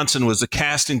Lowry Johnson was the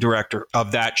casting director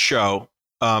of that show,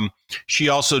 she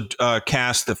also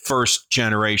cast the First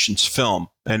Generations film,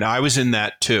 and I was in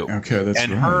that too. Okay, that's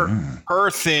and right.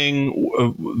 her thing,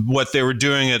 what they were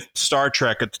doing at Star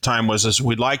Trek at the time was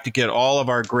we'd like to get all of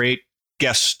our great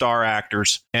guest star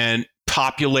actors and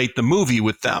populate the movie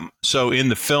with them. So in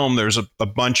the film, there's a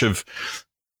bunch of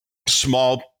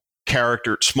small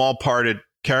parted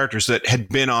characters that had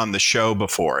been on the show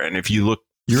before, and if you look,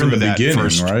 you're in the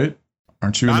beginning, right?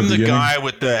 Aren't you? I'm the guy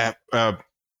with the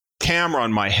camera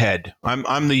on my head.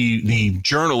 I'm the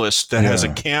journalist that has a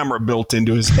camera built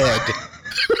into his head.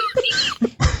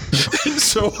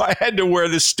 So I had to wear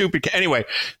this stupid. Anyway,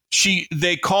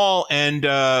 they call and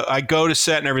I go to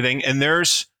set and everything, and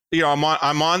there's I'm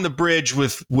on the bridge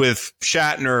with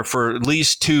Shatner for at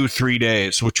least 2-3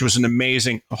 days, which was an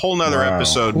amazing, a whole nother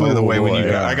episode, by the way.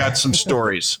 I got some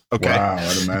stories. Okay, wow,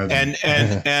 I'd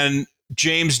imagine. And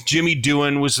Jimmy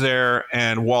Doohan was there,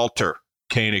 and Walter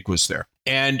Koenig was there,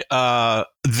 and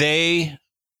they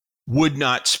would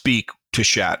not speak to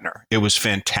Shatner. It was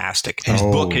fantastic. His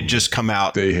book had just come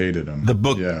out. They hated him. The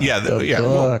book, the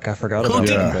book. I forgot about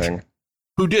that thing.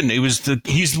 Who didn't?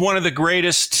 He's one of the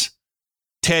greatest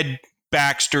Ted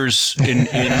Baxters in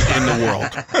the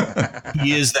world.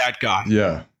 He is that guy.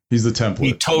 Yeah. He's the template.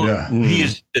 He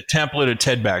is the template of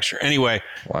Ted Baxter. Anyway,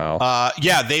 wow.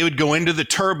 They would go into the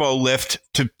turbo lift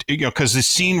because the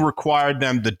scene required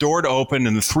them the door to open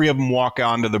and the three of them walk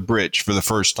onto the bridge for the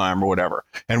first time or whatever.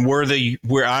 And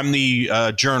I'm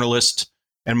the journalist,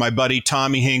 and my buddy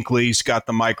Tommy Hinckley's got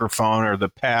the microphone or the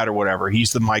pad or whatever.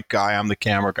 He's the mic guy. I'm the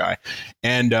camera guy,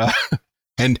 and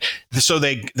so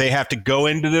they have to go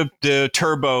into the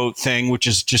turbo thing, which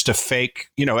is just a fake,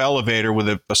 elevator with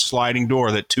a sliding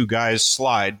door that two guys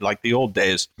slide like the old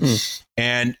days.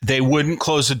 And they wouldn't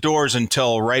close the doors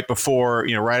until right before,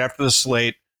 right after the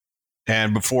slate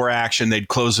and before action, they'd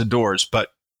close the doors. But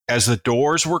as the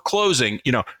doors were closing,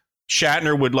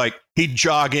 Shatner would he'd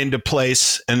jog into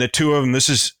place, and the two of them, this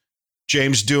is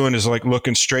James Doohan is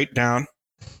looking straight down,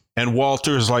 and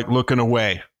Walter is looking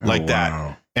away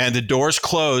that. And the doors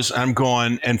close. I'm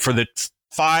going, and for the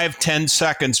 5-10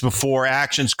 seconds before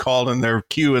action's called and their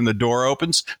cue and the door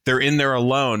opens, they're in there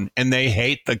alone, and they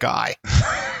hate the guy.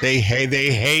 They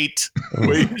hate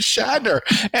William Shatner,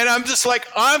 and I'm just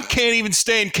I can't even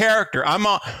stay in character. I'm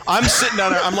sitting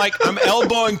down there. I'm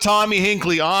elbowing Tommy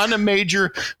Hinckley on a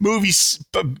major movie,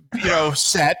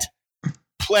 set,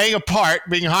 playing a part,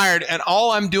 being hired, and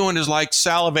all I'm doing is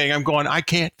salivating. I'm going, I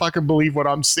can't fucking believe what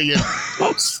I'm seeing.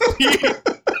 I'm seeing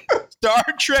Star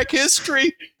Trek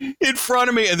history in front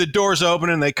of me, and the doors open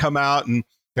and they come out and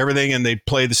everything, and they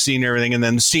play the scene and everything, and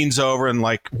then the scene's over, and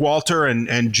Walter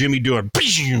and Jimmy doing,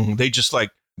 they just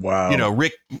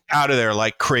Rick out of there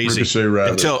like crazy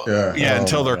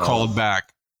until they're called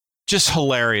back. Just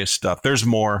hilarious stuff. There's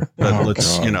more, but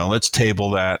let's table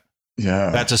that.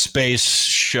 Yeah, that's a space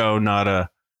show, not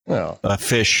a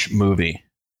fish movie.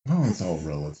 Oh, it's all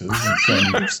relative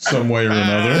in some way or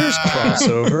another. There's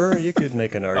crossover. You could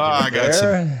make an argument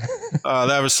there.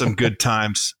 That was some good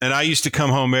times. And I used to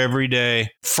come home every day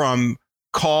from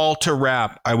call to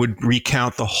wrap. I would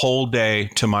recount the whole day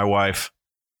to my wife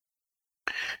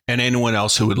and anyone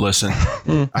else who would listen.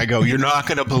 I go, you're not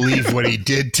going to believe what he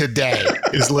did today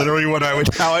is literally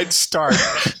how I'd start.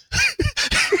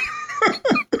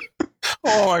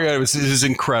 Oh my God, it was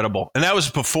incredible. And that was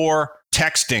before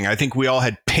texting. I think we all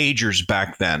had pagers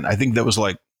back then. I think that was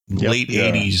late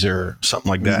 80s or something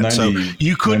like that. So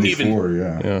you couldn't even.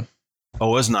 Yeah.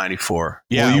 Oh, it was 94.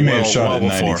 Yeah. Well, you may have shot in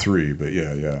 93, but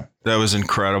yeah. That was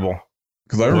incredible.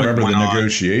 Because I remember the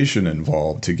negotiation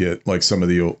involved to get some of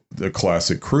the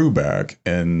classic crew back,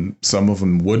 and some of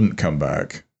them wouldn't come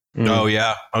back. Oh,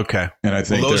 yeah. Okay. And I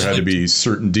think there had to be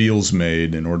certain deals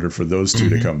made in order for those two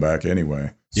to come back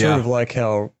anyway. Sort of like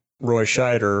how Roy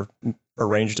Scheider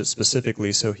arranged it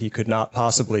specifically so he could not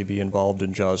possibly be involved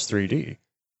in Jaws 3D.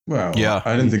 Well,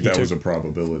 I didn't think that was a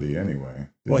probability anyway.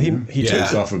 Well, he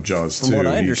took off of Jaws 2. From what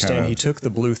I understand, he took the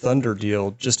Blue Thunder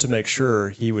deal just to make sure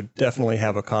he would definitely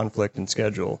have a conflict in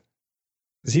schedule.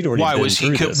 Because he'd already been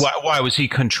through this. Why was he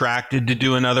contracted to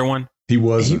do another one? He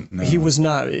wasn't. He was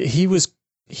not.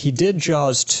 He did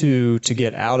Jaws 2 to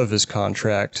get out of his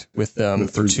contract with them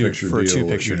for a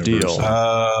two-picture deal.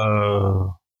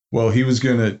 Oh. Well, he was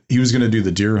gonna do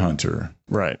the Deer Hunter,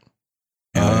 right?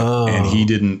 And he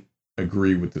didn't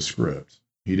agree with the script.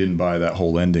 He didn't buy that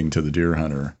whole ending to The Deer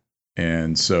Hunter.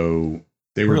 And so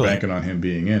they were banking on him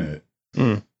being in it.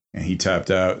 And he tapped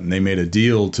out, and they made a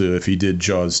deal to, if he did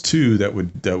Jaws 2, that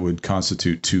would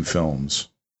constitute 2 films.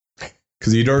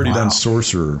 Because he'd already done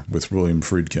Sorcerer with William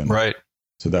Friedkin. Right.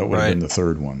 So that would have been the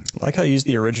third one. I like how you used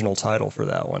the original title for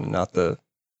that one, not the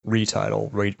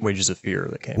retitle, Wages of Fear,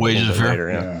 that came Wages of Fear later.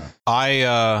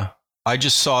 Yeah. I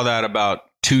just saw that about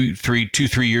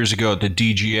 2-3 years ago at the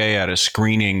DGA at a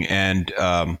screening, and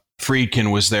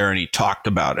Friedkin was there and he talked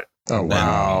about it. Oh,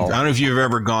 wow. And I don't know if you've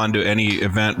ever gone to any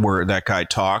event where that guy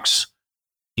talks.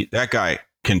 That guy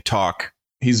can talk.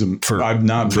 I've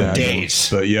not for been, days.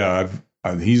 But yeah,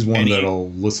 he's one that'll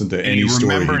listen to any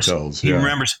story he tells. He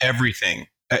remembers everything.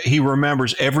 He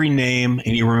remembers every name,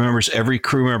 and he remembers every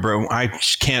crew member. I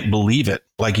just can't believe it.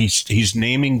 Like he's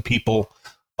naming people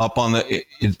up on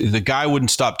the guy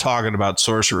wouldn't stop talking about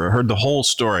Sorcerer. I heard the whole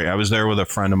story. I was there with a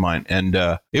friend of mine, and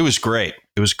it was great.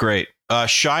 It was great.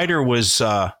 Scheider was,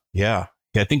 I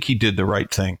think he did the right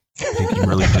thing. I think he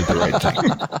really did the right thing.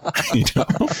 You know?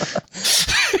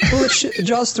 Well,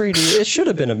 Jaws 3D, it should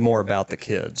have been more about the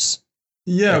kids.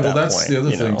 Yeah, well, that's point, the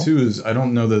other thing, too, is I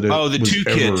don't know that it the was two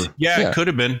kids. Yeah, it could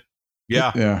have been.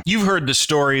 Yeah. You've heard the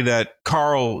story that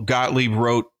Carl Gottlieb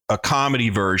wrote a comedy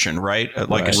version, right?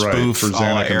 Like a spoof for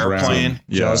on an airplane.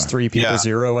 Jaws 3 People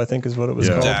Zero, I think is what it was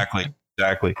called.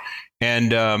 Exactly.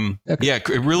 And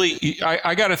it really,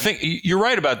 I got to think, you're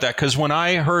right about that, because when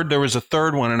I heard there was a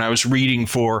third one and I was reading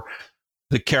for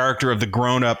the character of the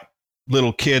grown-up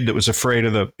little kid that was afraid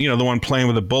of the one playing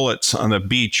with the bullets on the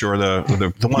beach, or the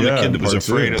kid that was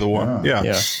afraid of the one.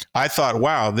 Yeah. I thought,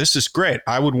 wow, this is great.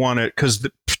 I would want it, because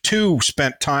the 2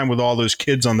 spent time with all those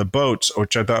kids on the boats,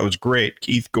 which I thought was great.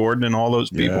 Keith Gordon and all those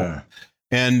people.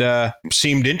 And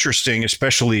seemed interesting,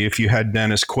 especially if you had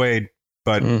Dennis Quaid.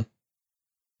 But,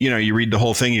 you read the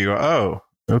whole thing, you go, oh,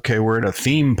 okay, we're at a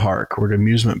theme park, we're at an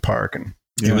amusement park. And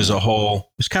it was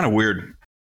kind of weird.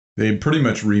 They pretty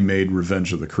much remade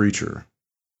Revenge of the Creature.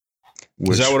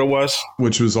 Is that what it was?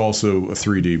 Which was also a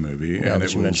 3D movie. And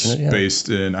it was based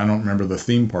in, I don't remember the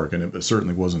theme park in it, but it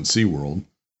certainly wasn't SeaWorld.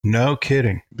 No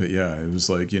kidding. But yeah, it was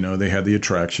like, they had the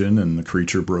attraction and the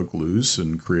creature broke loose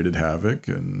and created havoc,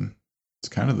 and it's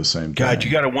kind of the same thing. God,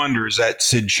 you got to wonder, is that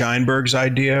Sid Sheinberg's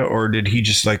idea, or did he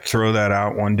just throw that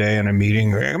out one day in a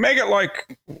meeting? Make it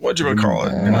like, what you would call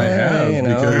it? And I have,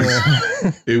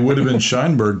 because it would have been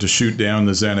Sheinberg to shoot down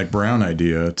the Zanuck Brown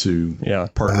idea to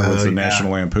partner with the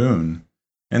National Lampoon.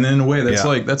 And then in a way,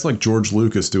 that's like George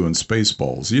Lucas doing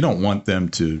Spaceballs. You don't want them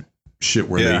to shit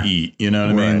where they eat. You know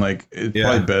what I mean? Like, it's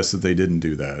probably best that they didn't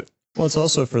do that. Well, it's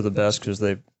also for the best, because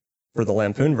for the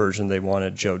Lampoon version, they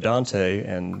wanted Joe Dante,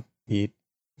 and he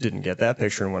didn't get that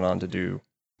picture and went on to do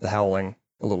The Howling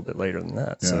a little bit later than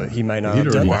that. So he might not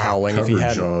have done The Howling if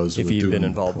he'd been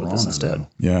involved with this instead.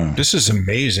 Yeah. This is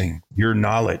amazing. Your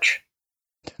knowledge.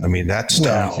 I mean, that's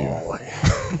Thank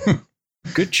you.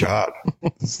 Good job.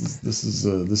 This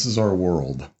is our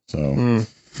world. So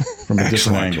from a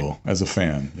different angle as a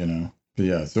fan, But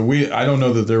yeah, so I don't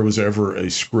know that there was ever a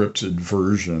scripted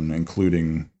version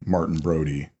including Martin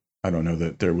Brody. I don't know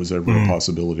that there was ever a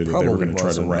possibility that they were going to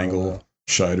try to wrangle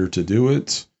Scheider to do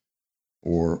it,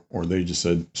 or they just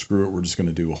said, screw it, we're just going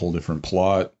to do a whole different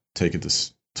plot, take it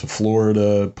to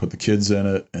Florida, put the kids in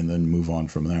it, and then move on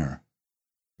from there.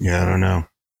 Yeah, I don't know.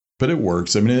 But it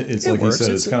works. I mean, it's like you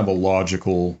said, it's kind of a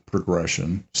logical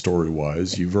progression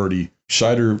story-wise.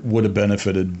 Scheider would have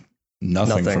benefited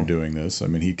nothing from doing this. I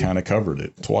mean, he kind of covered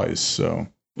it twice, so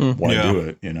why do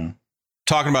it,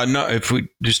 Talking about, if we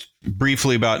just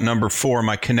briefly about number 4,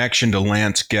 my connection to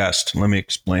Lance Guest. Let me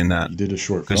explain that. You did a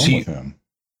short film with him.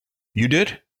 You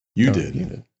did? You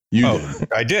did.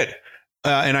 I did.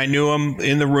 And I knew him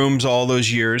in the rooms all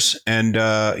those years. And,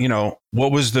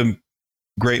 what was the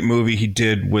great movie he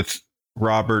did with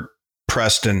Robert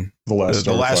Preston? The Last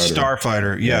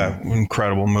Starfighter. Yeah.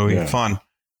 Incredible movie. Yeah. Fun.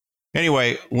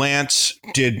 Anyway, Lance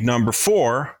did number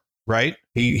 4, right?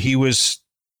 He was...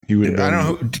 I don't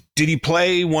know. Did he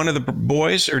play one of the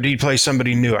boys, or did he play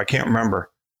somebody new? I can't remember.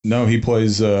 No, he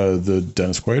plays the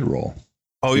Dennis Quaid role.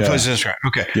 Oh, he plays Dennis Quaid.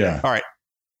 Okay. Yeah. All right.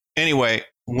 Anyway,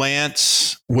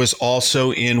 Lance was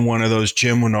also in one of those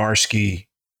Jim Wynorski,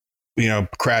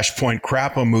 Crash Point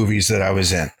Crappa movies that I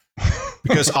was in,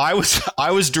 because I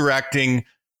was directing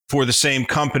for the same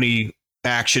company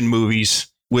action movies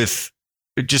with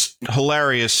just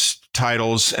hilarious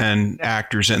titles and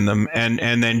actors in them,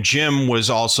 and then Jim was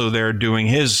also there doing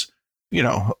his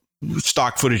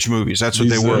stock footage movies. That's what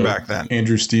they were back then.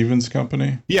 Andrew Stevens'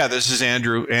 company. Yeah, this is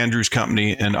Andrew's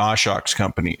company and Ashok's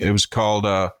company. It was called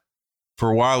for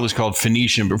a while it was called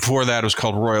Phoenician. Before that it was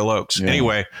called Royal Oaks.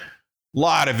 Anyway,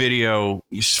 lot of video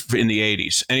in the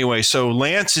 80s. Anyway, so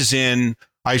Lance is in.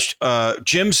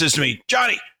 Jim says to me,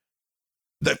 Johnny,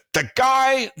 the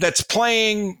guy that's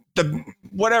playing the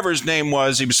whatever his name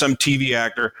was, he was some TV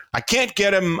actor. I can't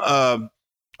get him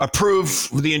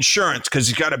approved with the insurance because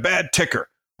he's got a bad ticker.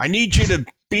 I need you to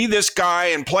be this guy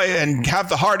and play and have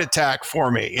the heart attack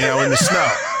for me, in the snow.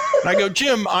 And I go,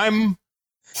 Jim, I'm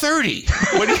 30.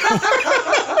 What do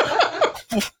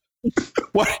you?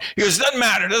 What? He goes, doesn't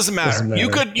matter. You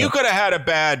could have had a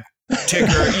bad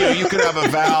ticker. You could have a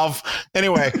valve.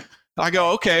 Anyway, I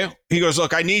go, okay. He goes,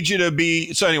 look, I need you to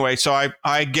be. So anyway, so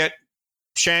I get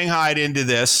shanghaied into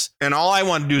this, and all I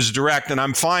want to do is direct, and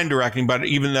I'm fine directing. But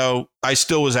even though I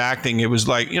still was acting, it was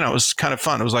like, it was kind of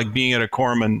fun. It was like being at a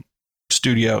Corman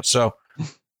studio. So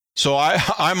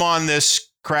I'm on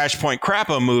this Crash Point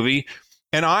Crapo movie.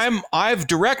 And I've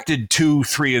directed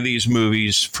 2-3 of these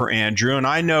movies for Andrew, and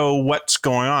I know what's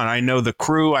going on. I know the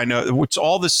crew. I know it's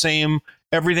all the same.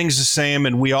 Everything's the same,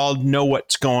 and we all know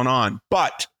what's going on.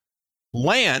 But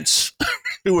Lance,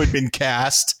 who had been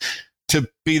cast to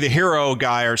be the hero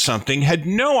guy or something, had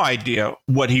no idea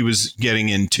what he was getting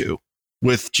into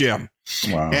with Jim.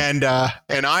 Wow. And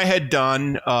I had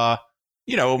done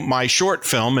my short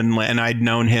film, and I'd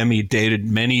known him. He dated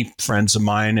many friends of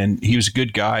mine, and he was a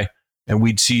good guy. And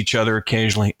we'd see each other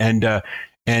occasionally. And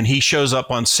he shows up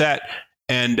on set,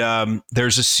 and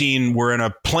there's a scene, we're in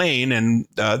a plane, and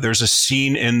there's a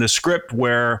scene in the script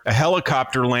where a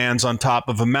helicopter lands on top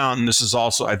of a mountain. This is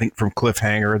also, I think, from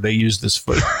Cliffhanger. They use this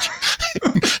footage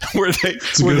where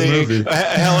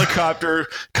a helicopter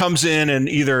comes in and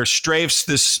either strafes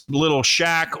this little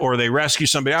shack or they rescue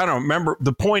somebody. I don't remember.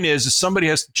 The point is somebody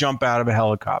has to jump out of a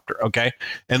helicopter, okay?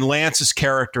 And Lance's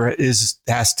character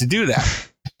has to do that.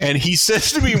 And he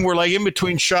says to me, we're like in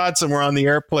between shots and we're on the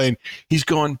airplane. He's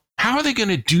going, how are they going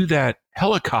to do that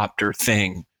helicopter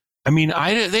thing? I mean,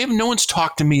 no one's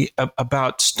talked to me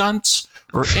about stunts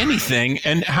or anything.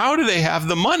 And how do they have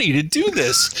the money to do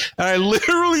this? And I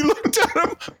literally looked at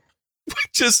him,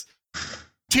 just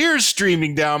tears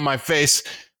streaming down my face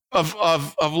of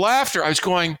laughter. I was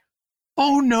going,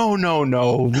 oh, no.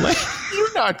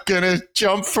 You're not going to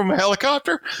jump from a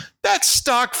helicopter. That's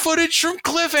stock footage from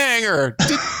Cliffhanger.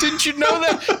 Didn't you know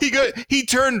that?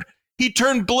 He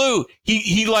turned blue.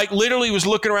 He like literally was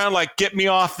looking around like, get me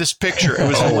off this picture. It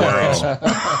was hilarious.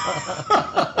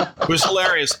 It was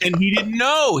hilarious. And he didn't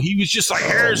know. He was just like,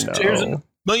 here's a $1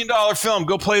 million film.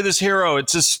 Go play this hero.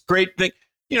 It's this great thing.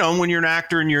 When you're an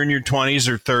actor and you're in your 20s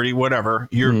or 30, whatever,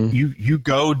 you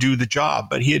go do the job.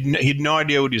 But he had no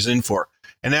idea what he was in for.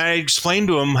 And then I explained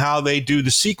to him how they do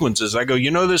the sequences. I go,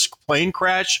 this plane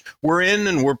crash we're in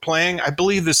and we're playing? I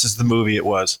believe this is the movie it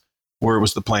was, where it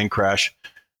was the plane crash.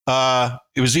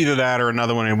 It was either that or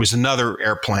another one. It was another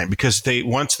airplane, because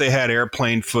once they had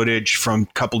airplane footage from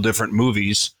a couple different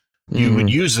movies, you would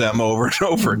use them over and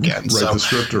over again. Write the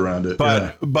script around it.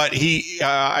 But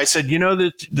I said,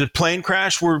 the plane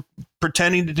crash we're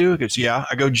pretending to do? He goes, yeah.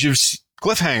 I go,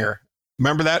 Cliffhanger.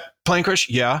 Remember that plane crash?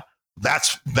 Yeah.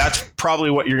 That's probably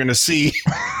what you're going to see.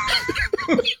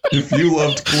 If you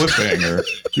loved Cliffhanger,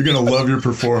 you're going to love your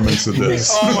performance of this.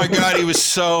 Oh my God.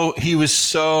 He was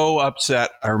so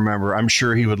upset. I remember, I'm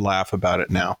sure he would laugh about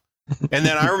it now. And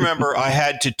then I remember I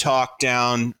had to talk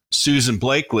down Susan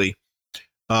Blakely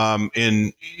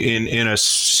in a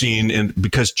scene,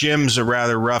 because Jim's a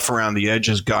rather rough around the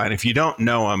edges guy. And if you don't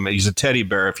know him, he's a teddy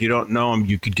bear. If you don't know him,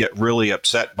 you could get really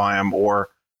upset by him or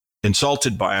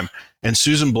insulted by him. And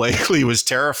Susan Blakely was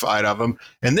terrified of him.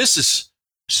 And this is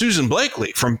Susan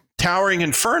Blakely from Towering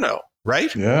Inferno,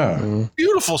 right? Yeah.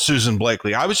 Beautiful Susan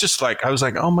Blakely. I was like,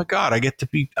 oh my God,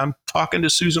 I'm talking to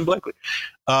Susan Blakely.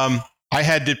 I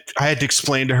had to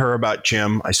explain to her about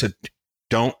Jim. I said,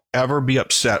 don't ever be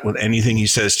upset with anything he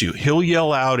says to you. He'll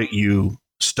yell out at you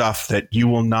stuff that you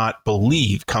will not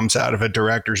believe comes out of a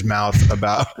director's mouth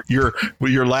about your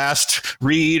last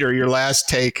read or your last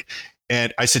take.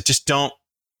 And I said, just don't,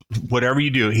 whatever you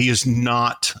do, he does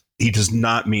not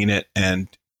mean it, and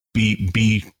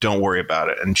don't worry about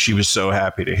it. And she was so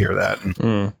happy to hear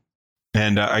that.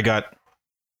 And I got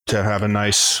to have a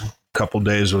nice couple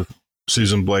days with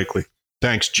Susan Blakely.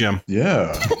 Thanks, Jim.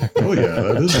 Yeah. Oh yeah.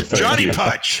 That is a Johnny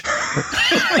Putch.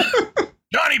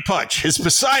 Johnny Putch, his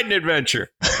Poseidon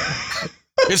adventure.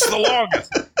 It's the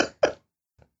longest.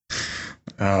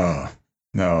 Oh,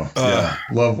 no. Yeah.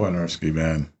 Love Wynorski,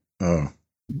 man.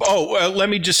 Let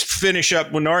me just finish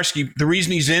up Wynorski. The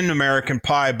reason he's in American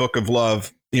Pie, Book of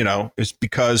Love, is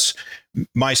because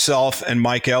myself and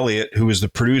Mike Elliott, who is the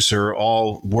producer,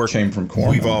 all worked. Came from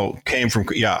Cornwall. We've all came from,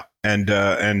 yeah.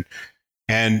 And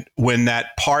And when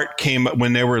that part came,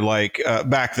 when they were like,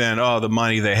 back then, the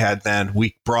money they had then,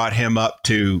 we brought him up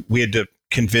we had to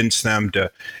convince them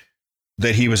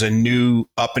that he was a new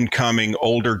up and coming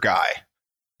older guy.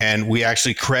 And we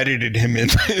actually credited him in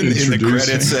the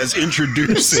credits as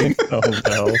introducing. Oh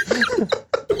no.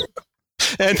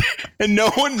 And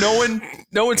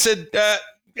no one said,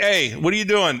 hey, what are you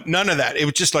doing? None of that. It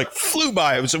was just like flew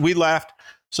by. We laughed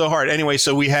so hard. Anyway,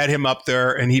 so we had him up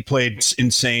there and he played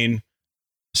insane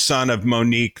son of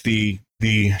Monique, the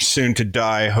soon to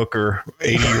die hooker,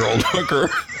 80-year-old hooker.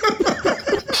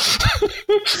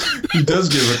 He does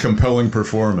give a compelling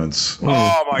performance.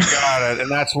 Oh my God.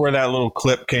 And that's where that little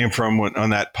clip came from on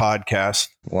that podcast.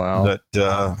 Wow.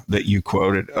 That you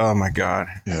quoted. Oh my God.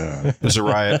 Yeah. It was a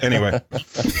riot. Anyway.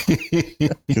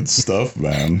 Good stuff,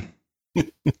 man.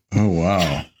 Oh,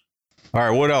 wow. All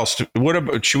right. What else?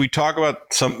 Should we talk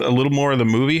about a little more of the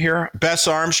movie here? Bess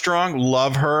Armstrong.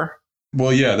 Love her.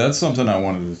 Well, yeah, that's something I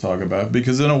wanted to talk about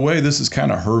because in a way, this is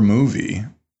kind of her movie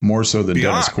more so than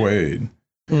Dennis Quaid.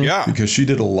 Yeah. Because she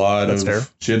did a lot fair.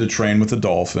 She had to train with the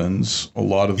Dolphins, a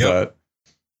lot of that.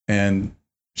 And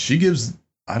she gives,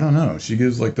 I don't know, she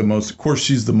gives like the most, of course,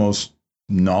 she's the most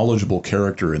knowledgeable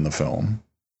character in the film.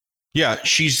 Yeah.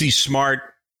 She's the smart,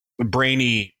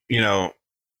 brainy,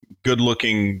 good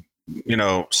looking,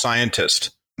 scientist.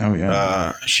 Oh,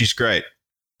 yeah. She's great.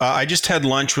 I just had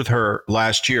lunch with her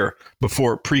last year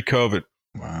before pre-COVID.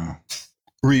 Wow.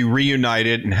 We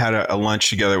reunited and had a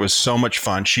lunch together. It was so much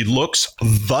fun. She looks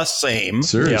the same.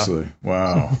 Seriously. Yeah.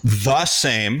 Wow. The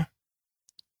same.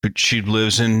 But she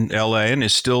lives in LA and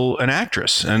is still an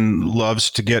actress and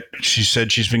loves to she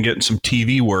said she's been getting some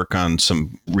TV work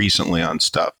recently on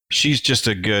stuff. She's just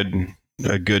a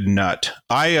good nut.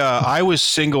 I was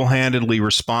single-handedly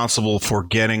responsible for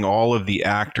getting all of the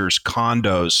actors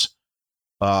condos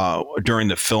during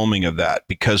the filming of that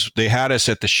because they had us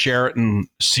at the Sheraton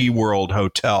SeaWorld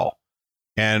Hotel,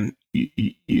 and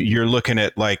you're looking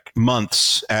at like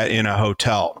months in a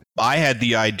hotel. I had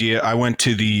the idea. I went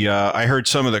to I heard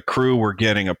some of the crew were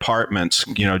getting apartments,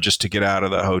 just to get out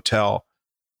of the hotel.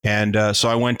 And so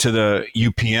I went to the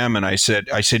UPM and I said,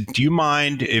 do you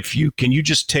mind can you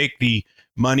just take the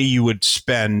money you would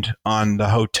spend on the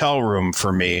hotel room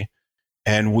for me?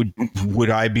 And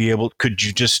would I be able, could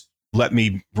you just let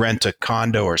me rent a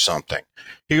condo or something?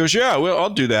 He goes, yeah, well, I'll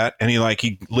do that. And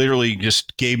he literally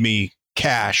just gave me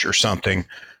cash or something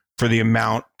for the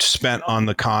amount spent on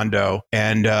the condo.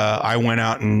 And I went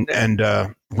out and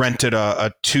rented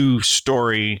a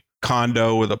 2-story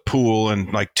condo with a pool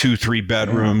and like 2-3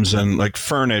 bedrooms and like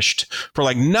furnished for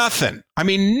like nothing. I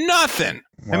mean, nothing.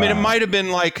 Wow. I mean, it might have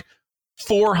been like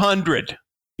 $400,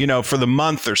 for the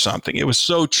month or something. It was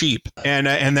so cheap. And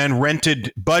then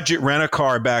budget rent a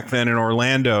car back then in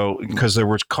Orlando, because there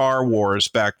was car wars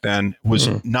back then, was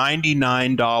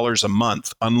 $99 a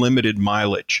month, unlimited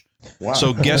mileage. Wow.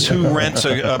 So guess who rents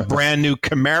a brand new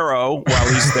Camaro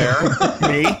while he's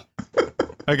there? Me.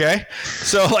 Okay.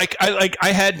 So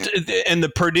I had, and the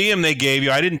per diem they gave you,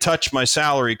 I didn't touch my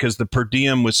salary because the per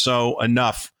diem was so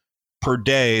enough per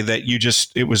day that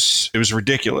it was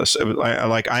ridiculous.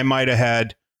 I might have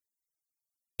had,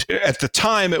 at the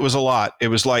time it was a lot. It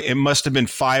was like, it must have been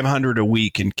 $500 a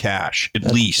week in cash at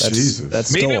least.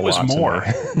 That's maybe still it was more.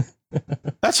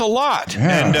 That's a lot.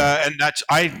 Yeah. And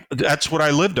that's what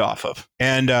I lived off of,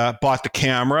 and bought the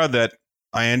camera that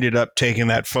I ended up taking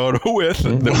that photo with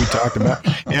that we talked about.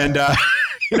 And,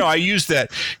 I used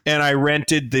that, and I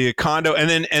rented the condo,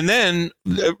 and then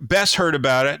Bess heard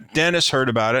about it. Dennis heard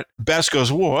about it. Bess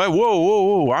goes, whoa, I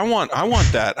want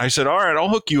that. I said, all right, I'll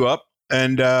hook you up.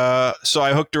 And so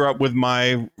I hooked her up with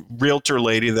my realtor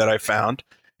lady that I found,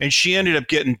 and she ended up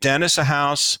getting Dennis a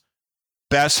house.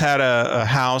 Bess had a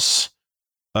house.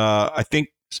 I think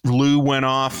Lou went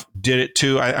off, did it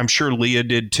too. I'm sure Leah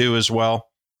did too as well.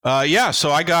 So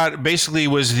I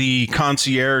was the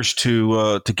concierge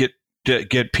to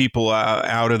get people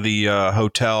out of the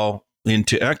hotel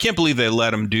into. And I can't believe they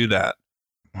let them do that.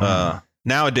 Wow.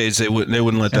 Nowadays they wouldn't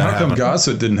let that happen. How come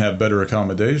Gossett didn't have better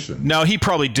accommodation? No, he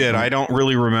probably did. I don't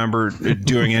really remember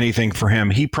doing anything for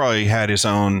him. He probably had his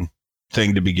own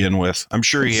thing to begin with. I'm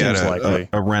sure he had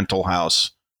a rental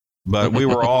house, but we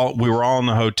were all in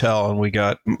the hotel, and we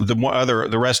got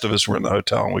the rest of us were in the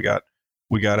hotel, and we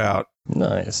got out.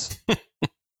 Nice.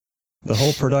 The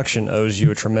whole production owes you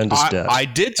a tremendous debt. I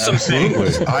did some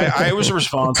things. I was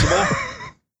responsible.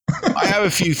 I have a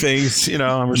few things,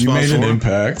 I'm responsible. You made an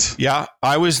impact. Yeah.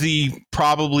 I was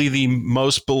probably the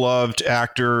most beloved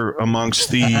actor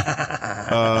amongst the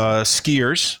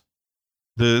skiers,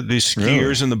 the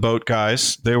skiers and the boat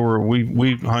guys.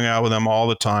 We hung out with them all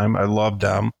the time. I loved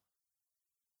them.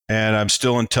 and I'm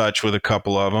still in touch with a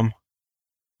couple of them.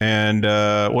 And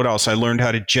what else? I learned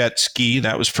how to jet ski.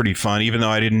 That was pretty fun, even though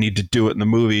I didn't need to do it in the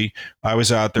movie. I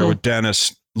was out there with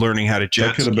Dennis learning how to jet ski.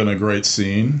 That could have been a great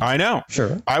scene. I know.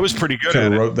 Sure. I was pretty good Could at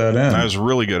have it. wrote that in. I was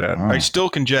really good at it. Wow. I still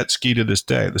can jet ski to this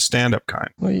day, the stand-up kind.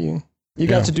 Well, you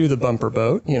got to do the bumper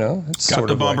boat, you know. It's Got sort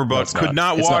the of bumper like, boat. well, it's Could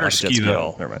not it's water like jet ski, at though.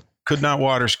 all. Never mind. Could not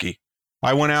water ski.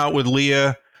 I went out with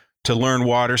Leah to learn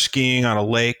water skiing on a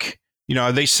lake. You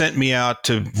know, they sent me out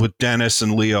with Dennis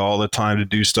and Leah all the time to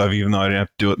do stuff, even though I didn't have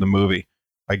to do it in the movie.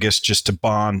 I guess just to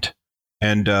bond.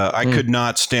 And I could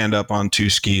not stand up on two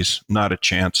skis. Not a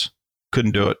chance.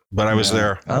 Couldn't do it. But I was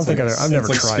there. I don't think I've never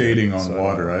like tried skating it, on so.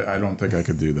 water. I don't think I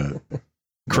could do that.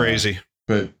 Crazy.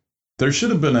 But there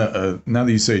should have been now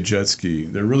that you say jet ski,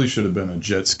 there really should have been a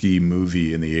jet ski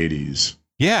movie in the 80s.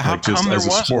 Yeah, how Like just come there as a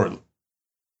wasn't? sport.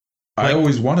 I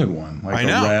always wanted one, like I a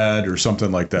know. Rad or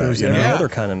something like that. There's you any know? Yeah. other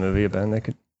kind of movie about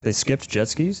they skipped jet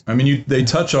skis? I mean, they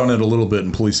touch on it a little bit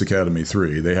in Police Academy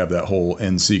 3. They have that whole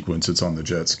end sequence. It's on the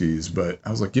jet skis, but I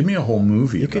was like, give me a whole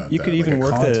movie. You about could that, even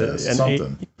like a work contest,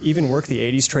 something. even work the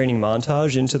 80s training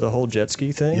montage into the whole jet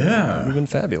ski thing. Yeah. It would have been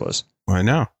fabulous. I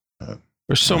know.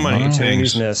 There's so I many know.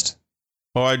 Opportunities things. missed.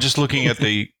 Oh, I just looking at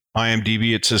the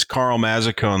IMDb, it says Carl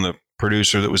Mazzacone, the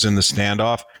producer that was in the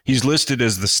standoff. He's listed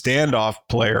as the standoff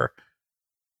player.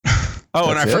 Oh,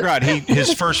 and I That's it? forgot,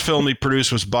 his first film he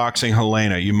produced was Boxing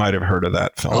Helena. You might have heard of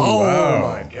that film.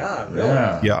 wow. my God! Really?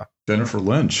 Yeah. Yeah. Jennifer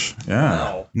Lynch.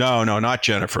 Yeah. Wow. No, not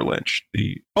Jennifer Lynch.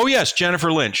 Yes,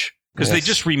 Jennifer Lynch, because they Yes.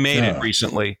 just remade it Yeah.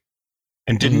 recently.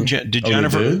 And did Oh, they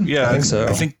Jennifer? did? Yeah, I think so.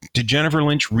 I think did Jennifer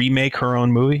Lynch remake her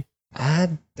own movie? I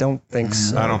don't think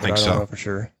so. I don't think but so. I don't know for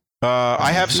sure.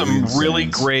 I have some Doing really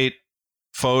scenes. great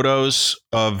photos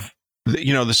of,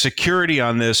 the security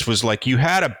on this was like you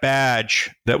had a badge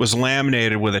that was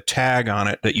laminated with a tag on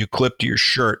it that you clipped to your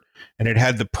shirt, and it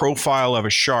had the profile of a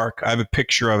shark. I have a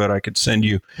picture of it I could send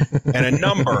you, and a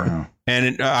number. Wow.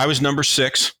 And I was number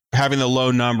 6. Having the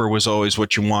low number was always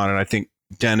what you wanted. I think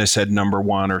Dennis had number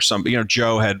 1 or something.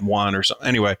 Joe had 1 or something.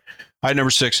 Anyway, I had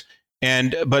number 6.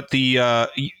 But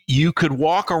you could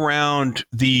walk around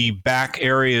the back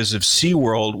areas of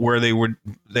SeaWorld where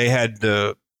they had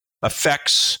the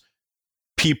effects.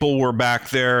 People were back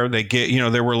there.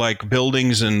 There were like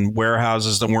buildings and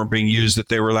warehouses that weren't being used that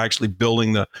they were actually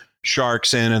building the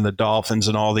sharks in and the dolphins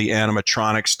and all the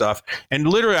animatronic stuff. And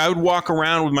literally I would walk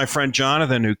around with my friend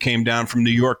Jonathan, who came down from New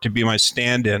York to be my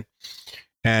stand-in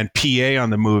and PA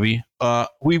on the movie.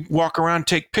 We walk around,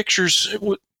 take pictures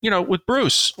with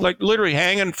Bruce, like literally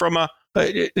hanging from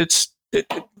you're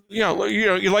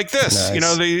like this,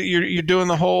 Nice. you're doing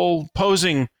the whole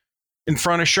posing in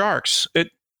front of sharks.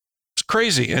 It's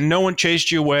crazy. And no one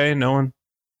chased you away. No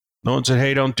one said,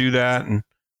 hey, don't do that. And,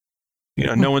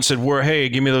 no one said, hey,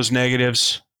 give me those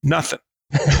negatives. Nothing.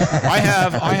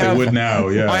 They would now,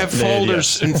 yeah. I have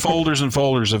folders and folders and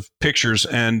folders of pictures,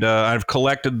 and I've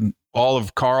collected all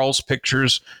of Carl's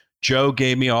pictures. Joe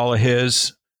gave me all of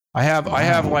his. I have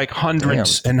like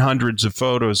hundreds and hundreds of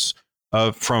photos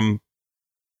from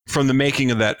the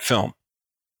making of that film.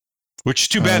 Which is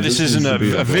too bad this isn't needs to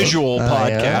be a a visual book.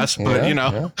 podcast, but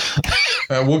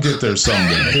We'll get there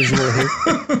someday. Visual.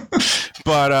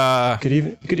 But Could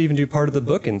even do part of the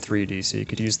book in 3D, so you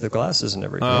could use the glasses and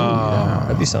everything. Oh.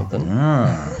 That'd be something.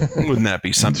 Ah. wouldn't that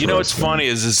be something? What's Interesting. funny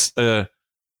is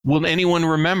will anyone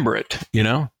remember it?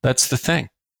 That's the thing.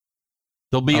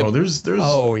 There'll be There's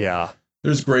Oh yeah.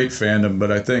 There's great fandom,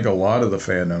 but I think a lot of the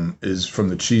fandom is from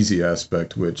the cheesy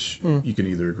aspect, which you can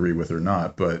either agree with or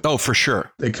not. But for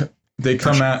sure. they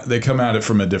come at it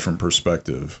from a different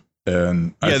perspective,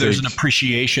 and There's an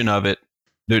appreciation of it.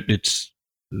 It's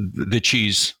the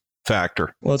cheese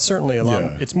factor. Well, it's certainly a lot.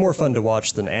 Yeah. It's more fun to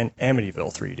watch than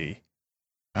Amityville 3D.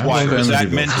 Why was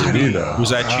that meant to be? Was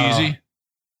that cheesy?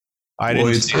 I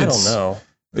didn't. I don't know.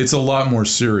 It's a lot more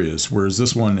serious, whereas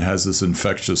this one has this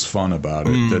infectious fun about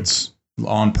it that's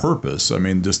on purpose. I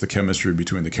mean, just the chemistry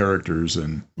between the characters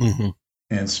and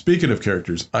and speaking of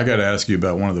characters, I got to ask you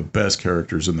about one of the best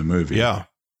characters in the movie. Yeah.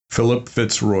 Philip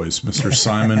Fitzroyce, Mr.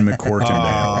 Simon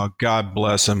McCorkindale. Oh, God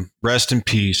bless him. Rest in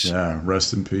peace. Yeah,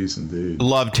 rest in peace indeed.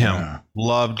 Loved him. Yeah.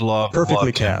 Loved. Perfectly loved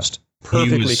him. cast.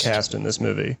 Perfectly was- cast in this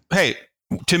movie. Hey,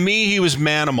 to me, he was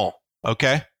Manimal.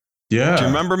 Okay. Yeah. Do you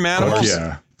remember Manimals? Fuck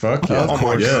yeah. Fuck yeah. Oh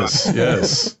my yes,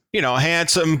 yes.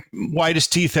 Handsome,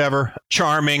 whitest teeth ever,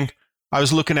 charming. I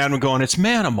was looking at him going, it's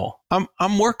Manimal.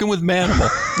 I'm working with Manimal.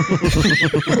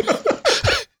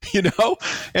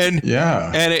 And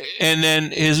Yeah. and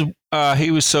then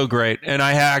he was so great. And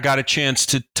I got a chance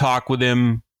to talk with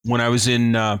him when I was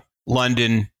in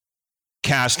London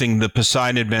casting the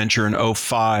Poseidon Adventure in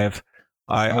 2005.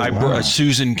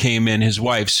 Susan came in, his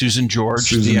wife, Susan George,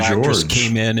 the actress,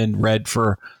 came in and read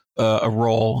for a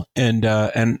role.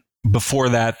 And before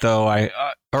that, though, I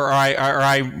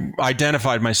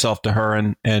identified myself to her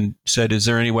and said, "Is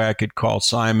there any way I could call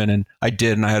Simon?" And I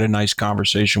did, and I had a nice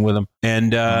conversation with him.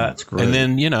 And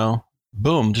then,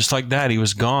 boom, just like that, he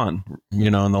was gone.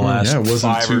 In the last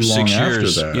 5 or 6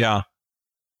 years.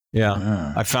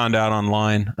 Yeah. I found out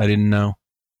online. I didn't know.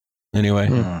 Anyway,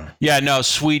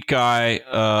 sweet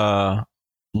guy.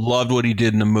 Loved what he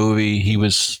did in the movie. He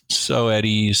was so at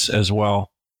ease as well.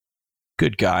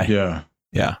 Good guy.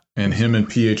 Yeah. And him and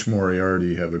P.H.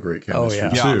 Moriarty have a great chemistry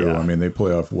too. Yeah. I mean, they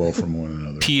play off well from one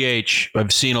another. P.H.,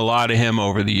 I've seen a lot of him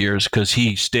over the years because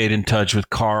he stayed in touch with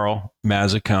Carl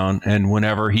Mazzacone, and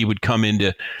whenever he would come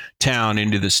into town,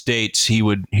 into the States, he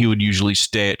would usually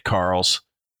stay at Carl's,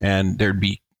 and there'd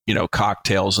be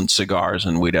cocktails and cigars,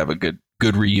 and we'd have a good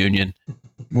reunion.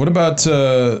 What about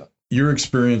your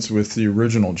experience with the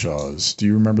original Jaws? Do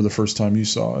you remember the first time you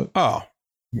saw it? Oh,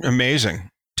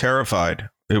 amazing! Terrified.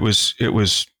 It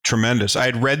was tremendous. I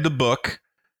had read the book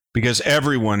because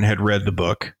everyone had read the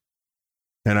book,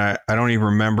 and I don't even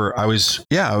remember. It was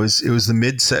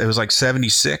like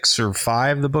 76 or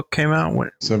 5 the book came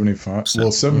out. 75.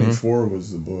 Well, 74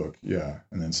 was the book,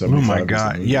 and then 75. Oh my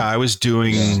God! Was the movie. I was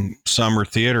doing summer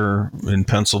theater in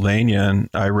Pennsylvania, and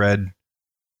I read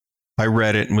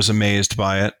it and was amazed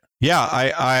by it. Yeah,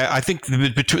 I think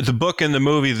between the book and the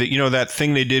movie, that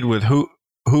thing they did with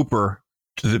Hooper.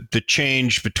 The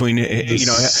change between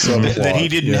that he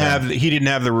didn't have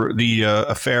the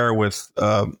affair with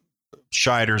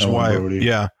Scheider's wife. Brody.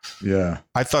 Yeah.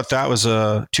 I thought that was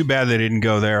too bad they didn't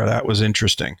go there. That was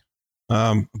interesting.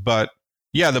 But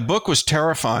the book was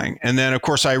terrifying. And then of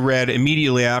course I read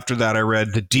immediately after that. I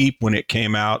read The Deep when it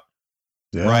came out.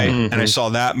 Yeah. Right, and I saw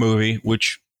that movie,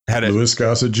 which had Louis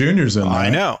Gossett Jr.'s in there. I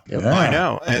know.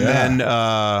 And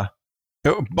then.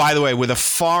 By the way, with a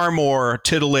far more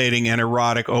tittillating and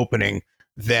erotic opening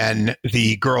than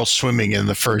the girl swimming in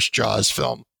the first Jaws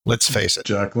film. Let's face it.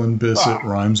 Jacqueline Bisset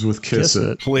rhymes with kiss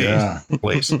it.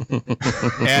 Please. And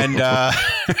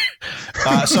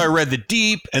so I read The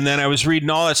Deep, and then I was reading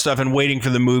all that stuff and waiting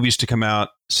for the movies to come out.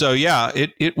 So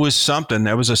it was something.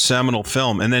 That was a seminal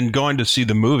film. And then going to see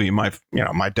the movie, my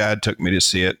dad took me to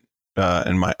see it,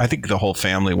 and I think the whole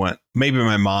family went. Maybe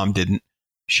my mom didn't.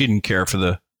 She didn't care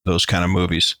for those kind of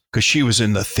movies because she was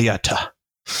in the theater.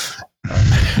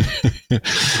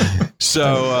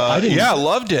 So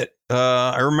loved it.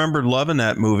 I remember loving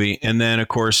that movie. And then of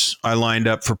course I lined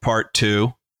up for part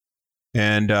 2,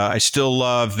 and I still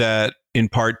love that in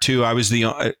part 2 I wasn't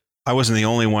the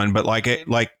only one, but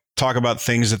like talk about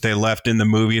things that they left in the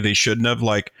movie they shouldn't have,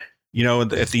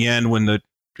 at the end when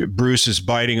Bruce is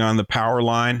biting on the power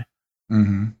line.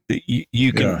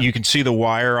 You can see the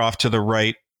wire off to the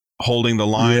right holding the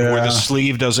line where the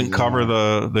sleeve doesn't cover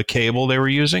the cable they were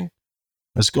using.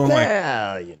 It's going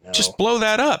just blow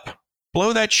that up.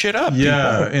 Blow that shit up.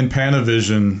 Yeah, people. In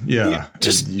Panavision. Yeah.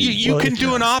 You can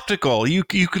do an optical. You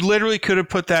could have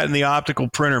put that in the optical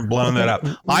printer and blown that up.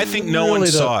 I think no one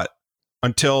saw it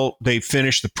until they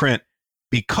finished the print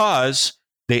because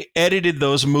they edited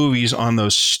those movies on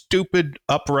those stupid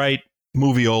upright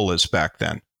moviolas back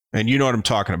then. And you know what I'm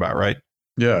talking about, right?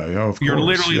 Yeah, of course. You're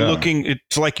literally looking.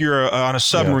 It's like you're on a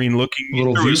submarine looking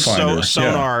through a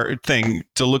sonar thing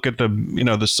to look at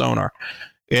the sonar.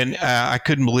 And I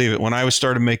couldn't believe it when I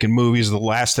started making movies. The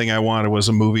last thing I wanted was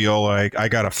a moviola. I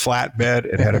got a flatbed.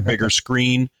 It had a bigger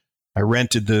screen. I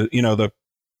rented the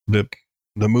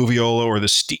moviola or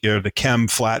the Chem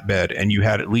flatbed, and you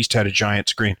at least had a giant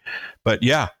screen. But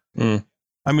I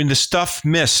mean the stuff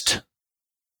missed.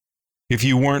 If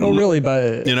you weren't,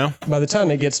 by the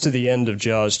time it gets to the end of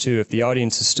Jaws 2, if the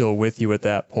audience is still with you at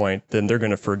that point, then they're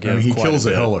going to forgive. He kills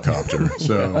a helicopter.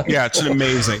 So it's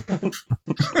amazing.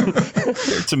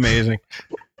 It's amazing.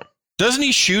 Doesn't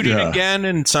he shoot it again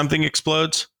and something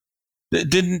explodes?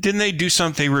 Didn't they do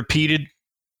something? They repeated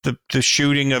the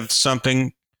shooting of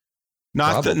something.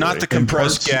 Not the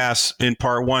compressed gas in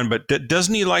part 1, but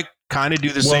doesn't he kind of do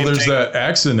the same thing? Well, there's that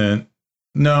accident.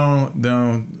 No.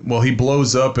 Well, he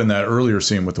blows up in that earlier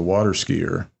scene with the water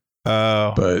skier.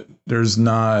 Oh. But there's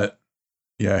not.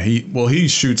 Yeah, he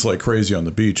shoots like crazy on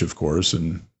the beach, of course,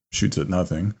 and shoots at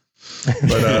nothing.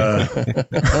 But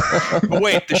but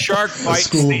wait, the shark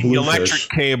bites the electric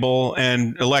cable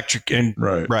and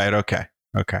right. Okay.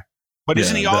 But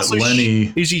isn't he also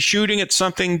is he shooting at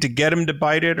something to get him to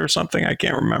bite it or something? I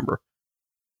can't remember.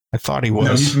 I thought he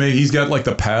No, was. he's got like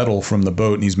the paddle from the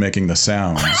boat, and he's making the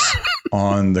sounds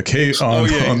on the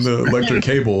on the electric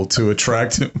cable to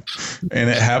attract him, and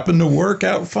it happened to work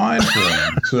out fine for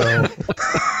him.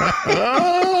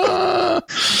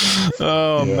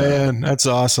 So, man, that's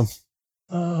awesome.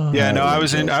 Yeah, no, I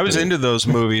was into those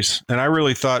movies, and I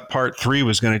really thought part 3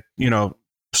 was going to,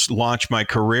 launch my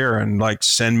career and like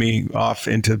send me off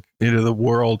into the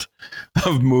world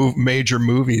of major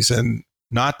movies, and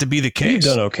not to be the case.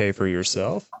 You've done okay for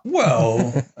yourself.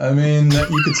 well, I mean,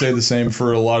 you could say the same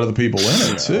for a lot of the people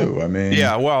in it too. I mean,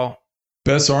 Yeah, well,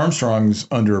 Bess Armstrong's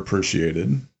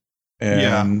underappreciated,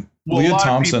 and Well, a Leah lot of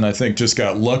Thompson, I think, just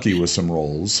got lucky with some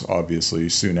roles. Obviously,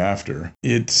 soon after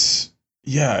it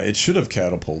should have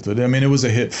catapulted. I mean, it was a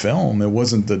hit film. It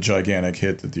wasn't the gigantic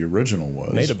hit that the original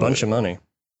was. Made a bunch of money.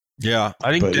 yeah,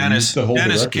 I think Dennis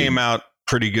came out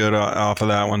pretty good off of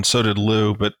that one. So did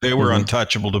Lou, but they were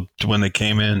untouchable to when they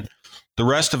came in. The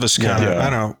rest of us kind of, I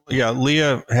don't know. Yeah,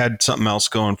 Leah had something else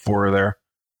going for her there.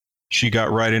 She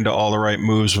got right into all the right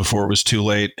moves before it was too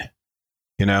late,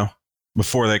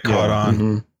 before they caught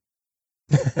on.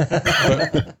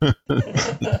 But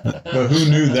who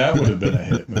knew that would have been a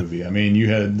hit movie? I mean, you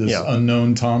had this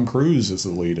unknown Tom Cruise as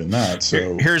the lead in that.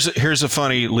 So here's a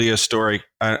funny Leah story.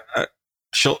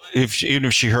 Even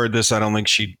if she heard this, I don't think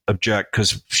she'd object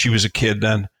because she was a kid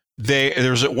then.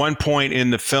 There was at one point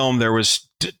in the film there was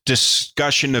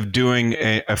discussion of doing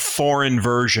a foreign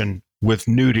version with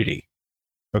nudity.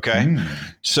 Okay,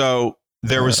 so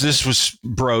this was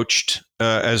broached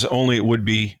as only it would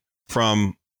be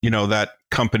from that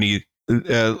company.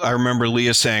 I remember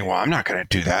Leah saying, "Well, I'm not going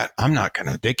to do that.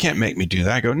 They can't make me do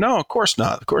that." I go, "No, of course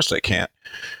not. Of course they can't."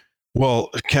 Well,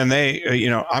 can they?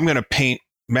 I'm going to paint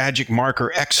magic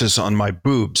marker X's on my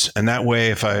boobs, and that way,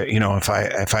 if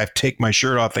I take my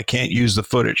shirt off, they can't use the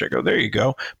footage. I go, "There you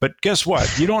go." But guess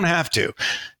what? You don't have to.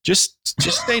 Just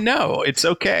say no. It's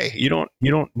okay. You don't.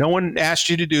 No one asked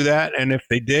you to do that, and if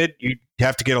they did, you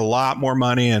have to get a lot more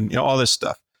money and all this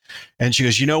stuff. And she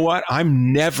goes, "You know what?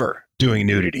 I'm never doing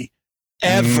nudity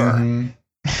ever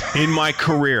in my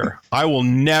career. I will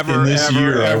never in this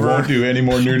year. I won't do any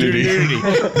more nudity."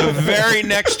 The very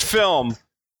next film,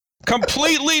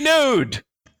 completely nude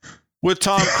with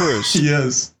Tom Cruise.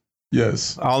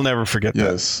 Yes. I'll never forget that.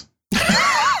 Yes.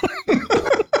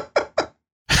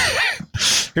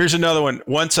 Here's another one.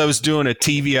 Once I was doing a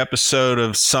TV episode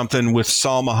of something with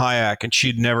Salma Hayek, and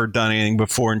she'd never done anything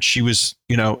before, and she was,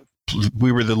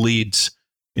 we were the leads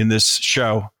in this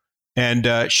show.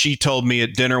 And she told me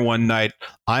at dinner one night,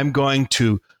 "I'm going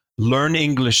to learn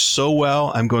English so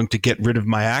well, I'm going to get rid of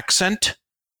my accent.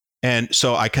 And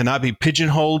so I cannot be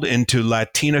pigeonholed into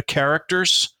Latina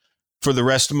characters for the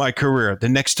rest of my career. The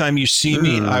next time you see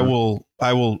me, I will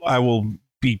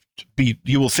be,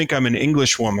 you will think I'm an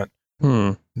English woman."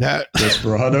 That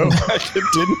Desperado.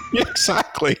 Didn't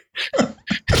exactly.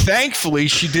 Thankfully,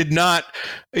 she did not,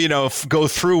 go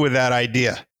through with that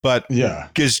idea. But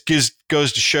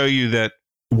goes to show you that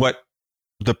what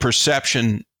the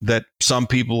perception that some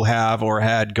people have or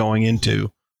had going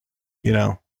into,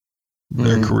 their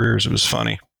careers. It was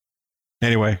funny.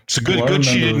 Anyway, it's good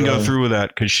she didn't go through with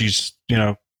that because she's,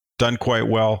 done quite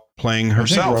well playing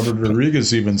herself. I think Robert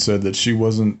Rodriguez even said that she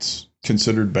wasn't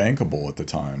considered bankable at the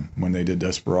time when they did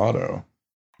Desperado.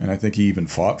 And I think he even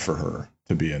fought for her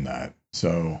to be in that.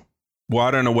 So, well,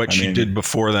 I don't know what she did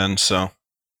before then. So,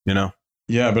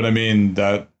 Yeah, but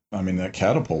that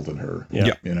catapulted her.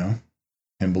 Yeah.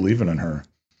 And believing in her.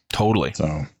 Totally.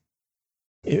 So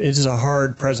it is a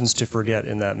hard presence to forget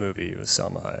in that movie with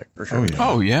Salma Hayek, for sure.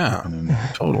 Oh, yeah. And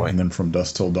then, totally. And then From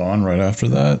Dusk Till Dawn right after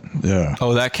that. Yeah.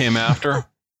 Oh, that came after?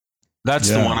 That's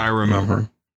the one I remember.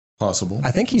 Possible.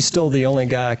 I think he's still the only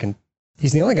guy I can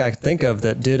think of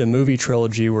that did a movie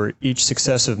trilogy where each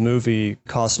successive movie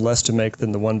cost less to make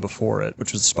than the one before it,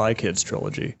 which was the Spy Kids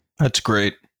trilogy. That's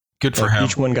great. Good for him.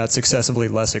 Each one got successively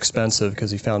less expensive because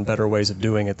he found better ways of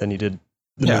doing it than he did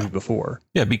the movie before.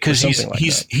 Yeah, because he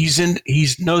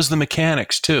knows the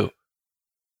mechanics too.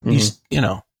 He's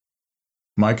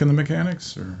Mike and the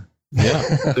Mechanics, or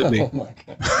could be.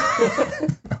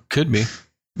 Could be.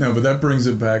 No, but that brings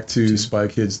it back to Spy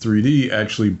Kids 3D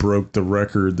actually broke the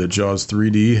record that Jaws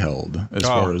 3D held as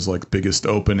far as like biggest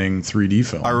opening 3D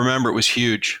film. I remember it was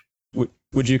huge.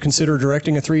 Would you consider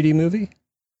directing a 3D movie?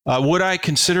 Would I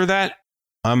consider that?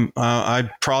 I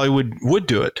probably would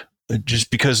do it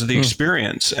just because of the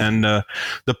experience. And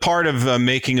the part of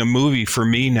making a movie for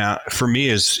me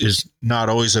is not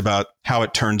always about how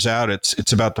it turns out.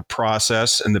 It's about the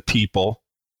process and the people.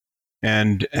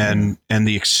 And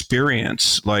the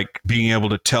experience, like being able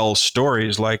to tell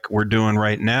stories like we're doing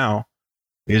right now,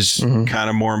 is kind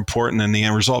of more important than the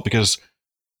end result, because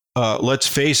let's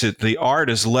face it, the art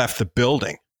has left the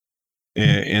building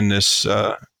in this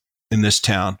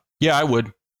town. Yeah, I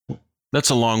would. That's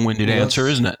a long-winded answer,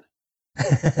 isn't it?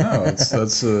 No,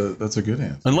 that's a good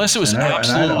answer. Unless it was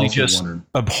absolutely just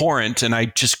abhorrent and I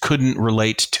just couldn't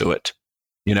relate to it.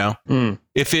 You know,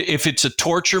 if it's a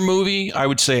torture movie, I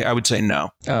would say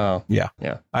no. Oh, yeah.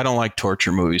 I don't like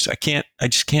torture movies. I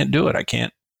just can't do it.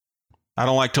 I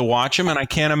don't like to watch them, and I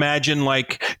can't imagine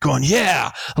like going,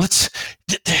 yeah, let's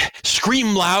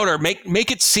scream louder,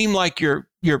 make it seem like you're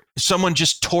someone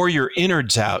just tore your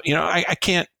innards out. You know, I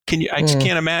can't. I just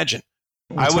can't imagine.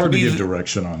 It's hard to give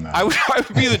direction on that. I would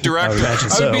be the director. I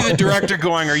would be the director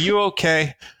going, are you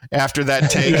okay after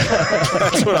that take?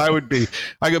 That's what I would be.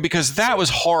 I go, because that was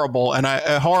horrible and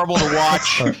horrible to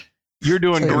watch. You're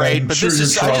doing great, but this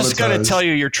is, I just got to tell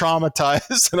you, you're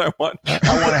traumatized and I want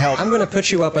to help. I'm going to put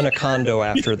you up in a condo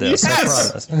after this.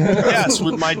 Yes! I promise. Yes,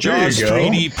 with my Jaws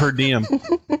 3D per diem.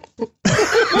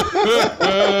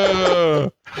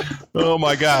 Oh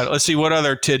my God. Let's see, what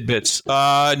other tidbits?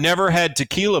 Never had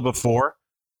tequila before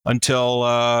until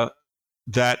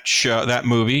that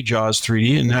movie, Jaws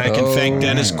 3D. And I can thank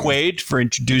Dennis Quaid for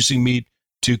introducing me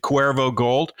to Cuervo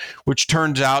Gold, which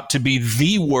turns out to be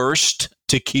the worst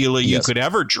tequila you could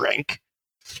ever drink.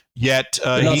 Yet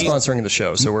you're not sponsoring the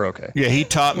show, so we're okay. Yeah, he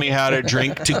taught me how to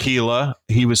drink tequila.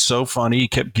 He was so funny. He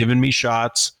kept giving me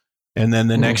shots. And then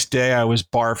the next day I was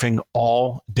barfing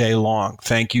all day long.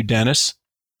 Thank you, Dennis.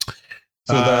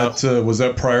 So that was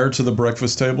that prior to the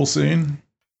breakfast table scene?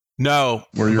 No,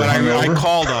 but I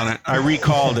called on it. I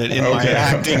recalled it in my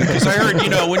acting, because I heard,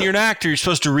 when you're an actor, you're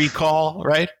supposed to recall,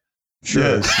 right?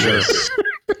 Sure. Yes.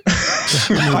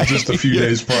 Just a few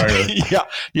days prior.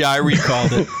 Yeah, I recalled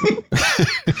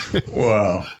it.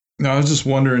 Wow. Now, I was just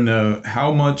wondering,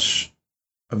 how much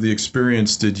of the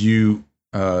experience did you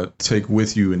take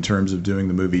with you in terms of doing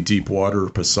the movie Deepwater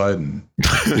Poseidon?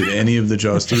 Did any of the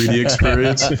Jaws 3D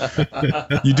experience?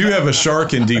 You do have a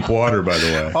shark in deep water, by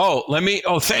the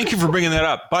way. Thank you for bringing that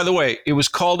up. By the way, it was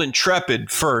called Intrepid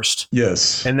first.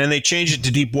 Yes. And then they changed it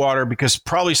to Deepwater because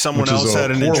probably someone else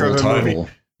had an Intrepid movie.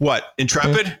 What?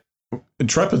 Intrepid?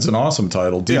 Intrepid's an awesome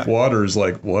title. Deepwater is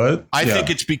like, what? I think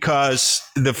it's because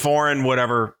the foreign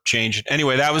whatever changed.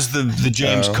 Anyway, that was the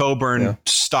James Coburn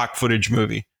stock footage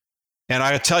movie. And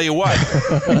I tell you what,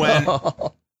 when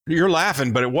you're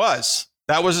laughing, but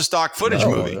that was a stock footage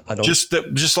movie,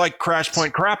 just like Crash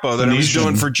Point Crapo that I was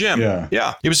doing for Jim.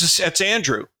 Yeah. It was that's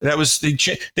Andrew. That was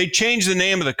they changed the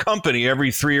name of the company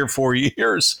every 3 or 4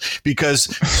 years because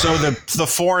so the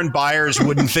foreign buyers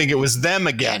wouldn't think it was them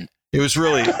again. It was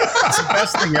really it's the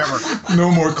best thing ever.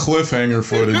 No more cliffhanger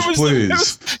footage,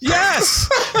 please. Yes,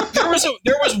 there was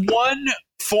one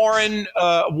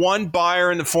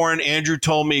buyer in the foreign. Andrew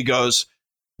told me, he goes,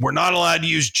 "We're not allowed to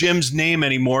use Jim's name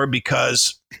anymore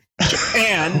because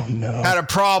Japan had a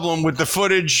problem with the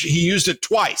footage. He used it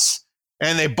twice,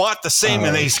 and they bought the same.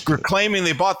 And they were claiming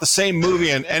they bought the same movie.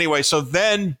 And anyway, so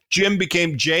then Jim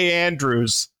became J.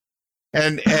 Andrews."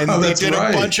 And they did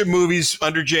a bunch of movies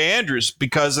under J. Andrews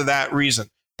because of that reason.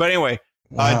 But anyway,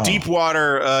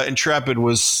 Deepwater Intrepid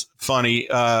was funny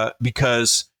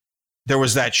because there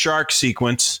was that shark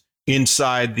sequence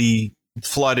inside the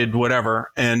flooded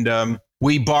whatever. And I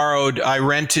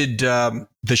rented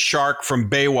the shark from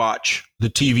Baywatch, the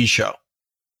TV show.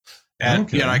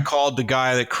 And I called the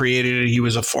guy that created it. He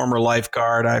was a former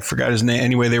lifeguard. I forgot his name.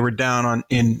 Anyway, they were down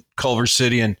in Culver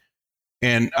City and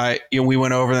we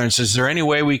went over there and said, is there any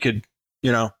way we could,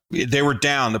 they were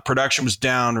down. The production was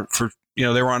down for,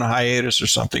 they were on a hiatus or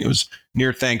something. It was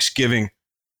near Thanksgiving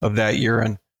of that year.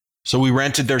 And so we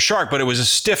rented their shark, but it was a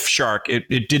stiff shark.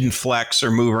 It didn't flex or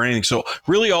move or anything. So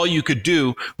really all you could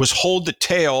do was hold the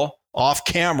tail off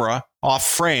camera, off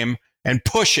frame, and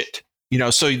push it.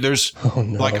 So there's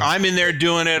like I'm in there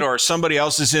doing it or somebody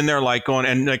else is in there like going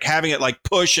and like having it like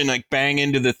push and like bang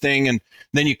into the thing. And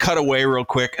then you cut away real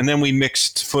quick. And then we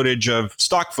mixed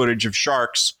stock footage of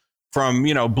sharks from,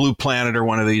 Blue Planet or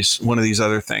one of these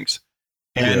other things.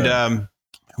 And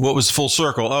what was Full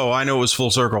Circle? Oh, I know it was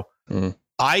Full Circle.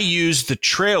 I used the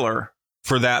trailer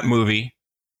for that movie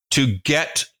to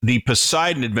get the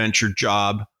Poseidon Adventure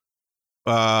job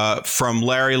from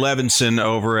Larry Levinson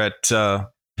over at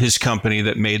his company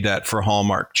that made that for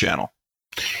Hallmark Channel.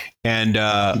 And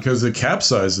because it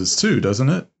capsizes too, doesn't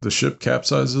it? The ship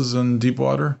capsizes in deep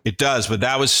water. It does, but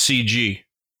that was CG,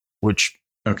 which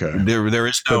there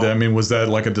is no. But was that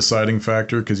like a deciding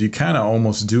factor? Because you kind of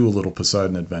almost do a little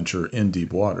Poseidon Adventure in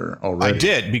deep water already. I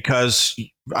did because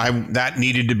that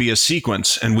needed to be a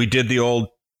sequence, and we did the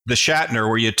Shatner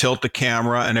where you tilt the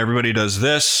camera and everybody does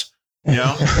this. you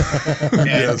know,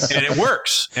 Yes. and it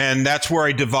works. And that's where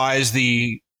I devised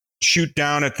the shoot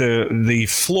down at the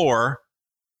floor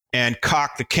and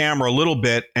cock the camera a little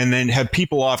bit, and then have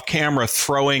people off camera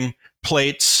throwing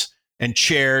plates and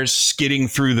chairs skidding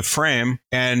through the frame,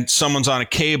 and someone's on a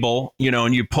cable, you know,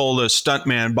 and you pull the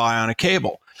stuntman by on a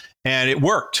cable, and it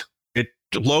worked.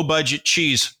 Low budget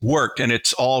cheese worked, and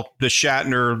it's all the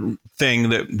Shatner thing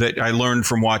that I learned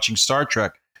from watching Star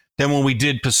Trek. Then when we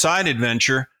did Poseidon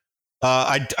Adventure,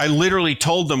 I literally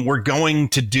told them we're going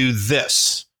to do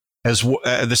this as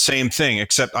the same thing,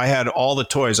 except I had all the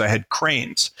toys. I had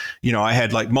cranes, you know, I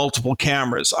had like multiple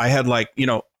cameras. I had like, you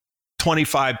know,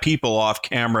 25 people off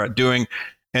camera doing,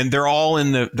 and they're all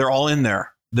in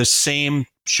there. The same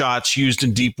shots used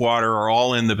in Deep Water are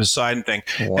all in the Poseidon thing,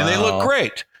 Wow. and they look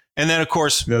great. And then, of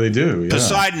course, Yeah, they do. Yeah.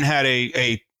 Poseidon had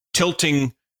a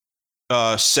tilting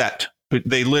set.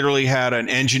 They literally had an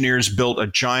engineers built a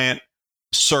giant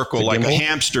circle, like a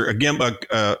hamster,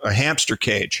 a hamster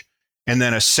cage. And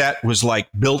then a set was like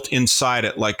built inside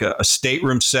it, like a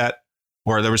stateroom set,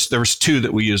 or there was two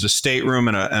that we used, a stateroom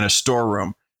and a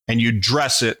storeroom. And you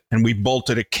dress it, and we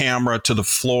bolted a camera to the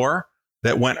floor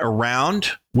that went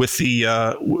around with the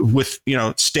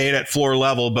stayed at floor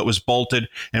level, but was bolted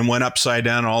and went upside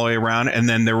down all the way around. And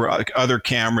then there were other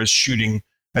cameras shooting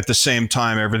at the same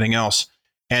time, everything else.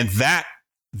 And that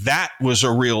was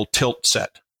a real tilt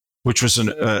set, which was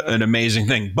an amazing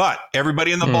thing. But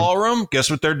everybody in the ballroom, guess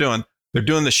what they're doing? They're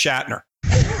doing the Shatner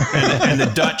and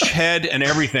the Dutch head and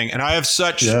everything. And I have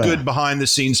such good behind the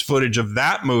scenes footage of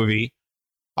that movie.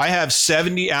 I have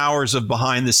 70 hours of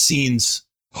behind the scenes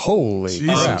Holy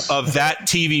crap. of that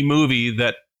TV movie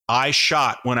that I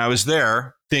shot when I was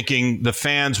there, thinking the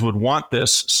fans would want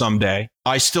this someday.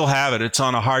 I still have it. It's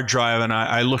on a hard drive, and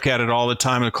I look at it all the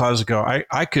time in the closet and go,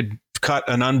 I could cut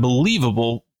an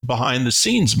unbelievable behind the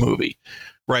scenes movie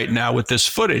right now with this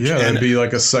footage. Yeah, and it'd be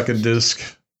like a second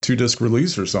disc, 2-disc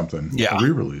release or something. Yeah. A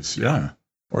re-release. Yeah.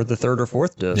 Or the third or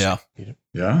fourth disc. Yeah.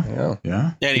 Yeah.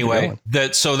 Yeah. Anyway,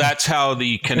 so that's how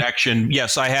the connection.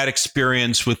 Yes, I had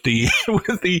experience with the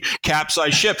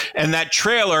capsized ship, and that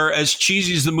trailer, as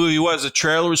cheesy as the movie was, the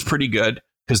trailer was pretty good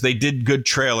because they did good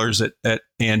trailers at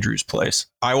Andrew's place.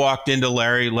 I walked into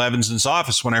Larry Levinson's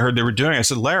office when I heard they were doing it. I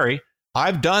said, Larry,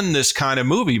 I've done this kind of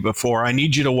movie before. I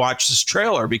need you to watch this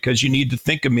trailer because you need to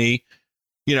think of me,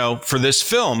 you know, for this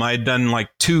film. I had done like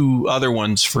 2 other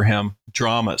ones for him,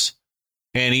 dramas.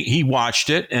 And he watched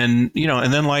it, and, you know,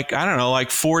 and then like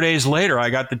 4 days later, I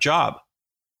got the job.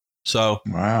 So,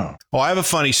 wow. I have a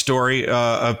funny story,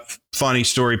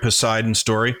 Poseidon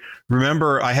story.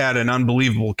 Remember, I had an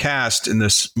unbelievable cast in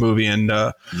this movie, and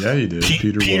yeah, you did.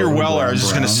 Peter Weller. I was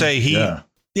just going to say yeah.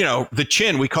 You know, the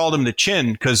Chin. We called him the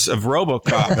Chin because of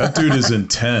RoboCop. That dude is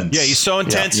intense. Yeah, he's so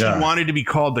intense. Yeah. He wanted to be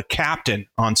called the Captain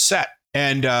on set,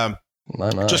 and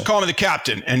just call me the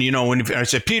Captain. And you know, when I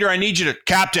said, Peter, I need you to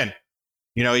Captain.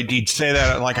 You know, he'd say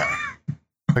that like,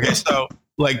 okay, so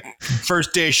like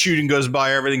first day of shooting goes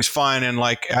by, everything's fine. And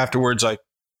like afterwards, I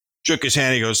shook his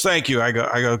hand. He goes, thank you. I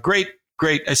go, great.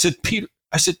 I said, Peter,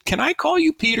 can I call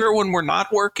you Peter when we're not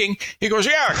working? He goes,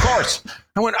 yeah, of course.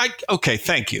 I went, okay,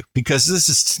 thank you. Because this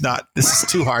is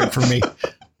too hard for me.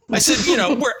 I said, you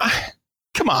know,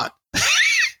 come on.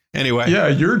 Anyway. Yeah,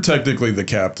 you're technically the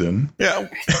captain. Yeah.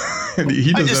 And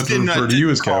he doesn't have to refer to you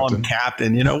as call captain. him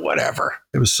captain, you know, whatever.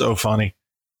 It was so funny.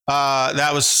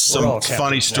 That was some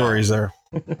funny stories there.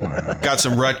 Got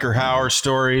some Rutger Hauer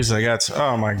stories.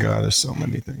 Oh my God, there's so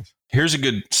many things. Here's a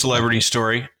good celebrity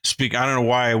story. I don't know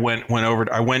why I went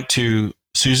over. I went to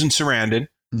Susan Sarandon.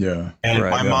 Yeah. And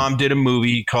my mom did a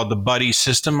movie called The Buddy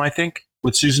System, I think,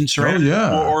 with Susan Sarandon. Oh,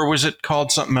 yeah. Or was it called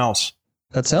something else?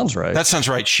 That sounds right. That sounds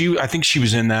right. I think she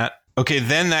was in that. Okay,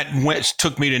 then that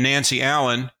took me to Nancy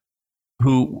Allen,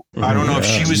 who I don't know if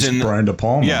she was in Brian De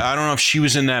Palma. Yeah, I don't know if she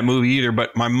was in that movie either,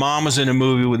 but my mom was in a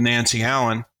movie with Nancy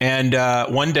Allen. And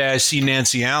one day I see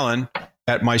Nancy Allen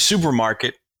at my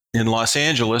supermarket in Los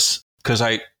Angeles because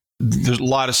there's a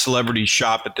lot of celebrities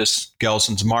shop at this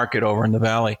Gelson's Market over in the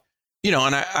Valley. You know,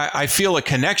 and I feel a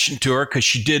connection to her because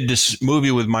she did this movie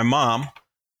with my mom.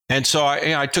 And so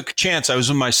I took a chance. I was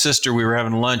with my sister. We were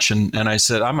having lunch, and I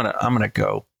said, I'm gonna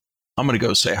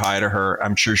go say hi to her.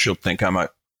 I'm sure she'll think I'm a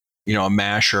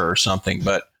masher or something,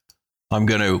 but I'm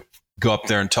going to go up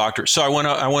there and talk to her. So I went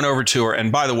over to her,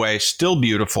 and by the way, still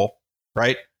beautiful,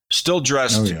 right? Still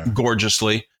dressed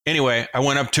gorgeously. Anyway, I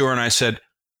went up to her and I said,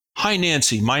 hi,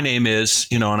 Nancy, my name is,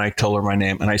 and I told her my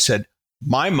name, and I said,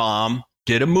 my mom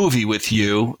did a movie with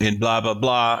you in blah, blah,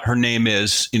 blah. Her name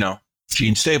is,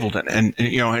 Jean Stapleton. And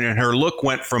her look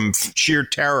went from sheer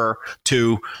terror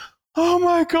to, oh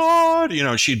my God. You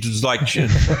know, she was like, she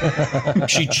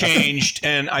changed.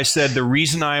 And I said, the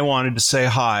reason I wanted to say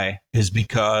hi is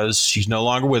because she's no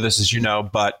longer with us, as you know,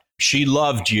 but she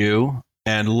loved you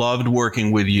and loved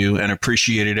working with you and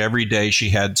appreciated every day she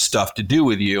had stuff to do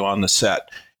with you on the set.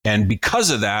 And because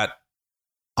of that,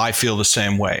 I feel the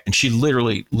same way. And she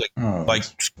literally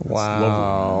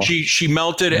wow. She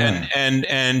melted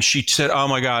and she said, oh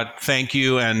my God, thank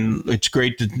you. And it's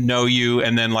great to know you.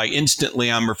 And then like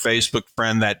instantly I'm her Facebook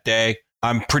friend that day.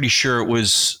 I'm pretty sure it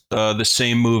was the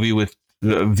same movie with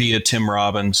via Tim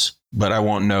Robbins, but I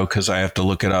won't know because I have to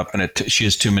look it up and she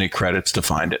has too many credits to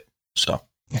find it. So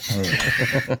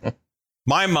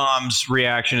my mom's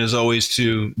reaction is always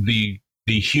to the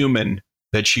human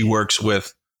that she works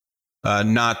with.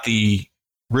 Not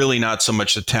so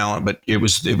much the talent, but it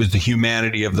was the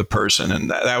humanity of the person, and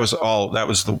that was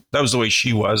the way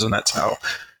she was, and that's how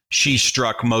she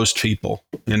struck most people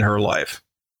in her life.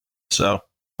 So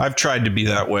I've tried to be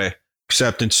that way,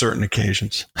 except in certain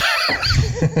occasions.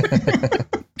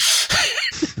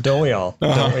 Don't we all?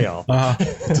 Don't we all?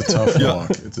 It's a tough walk.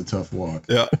 It's a tough walk.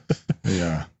 Yeah.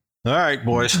 Yeah. All right,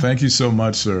 boys. Thank you so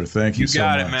much, sir. Thank you so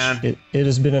much. You got it, man. It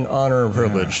has been an honor and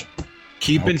privilege. Yeah.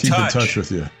 Keep in touch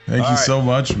with you. Thank you so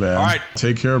much, man. All right.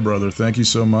 Take care, brother. Thank you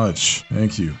so much.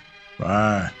 Thank you.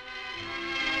 Bye.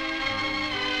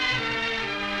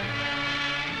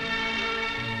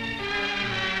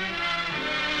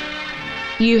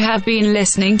 You have been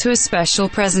listening to a special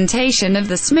presentation of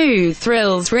the Smooth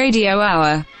Thrills Radio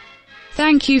Hour.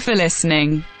 Thank you for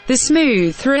listening. The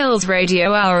Smooth Thrills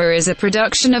Radio Hour is a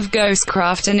production of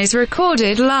Ghostcraft and is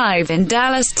recorded live in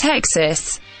Dallas,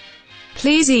 Texas.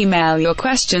 Please email your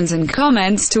questions and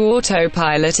comments to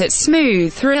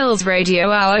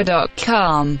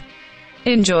autopilot@smooththrillsradiohour.com.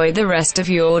 Enjoy the rest of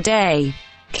your day.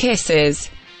 Kisses.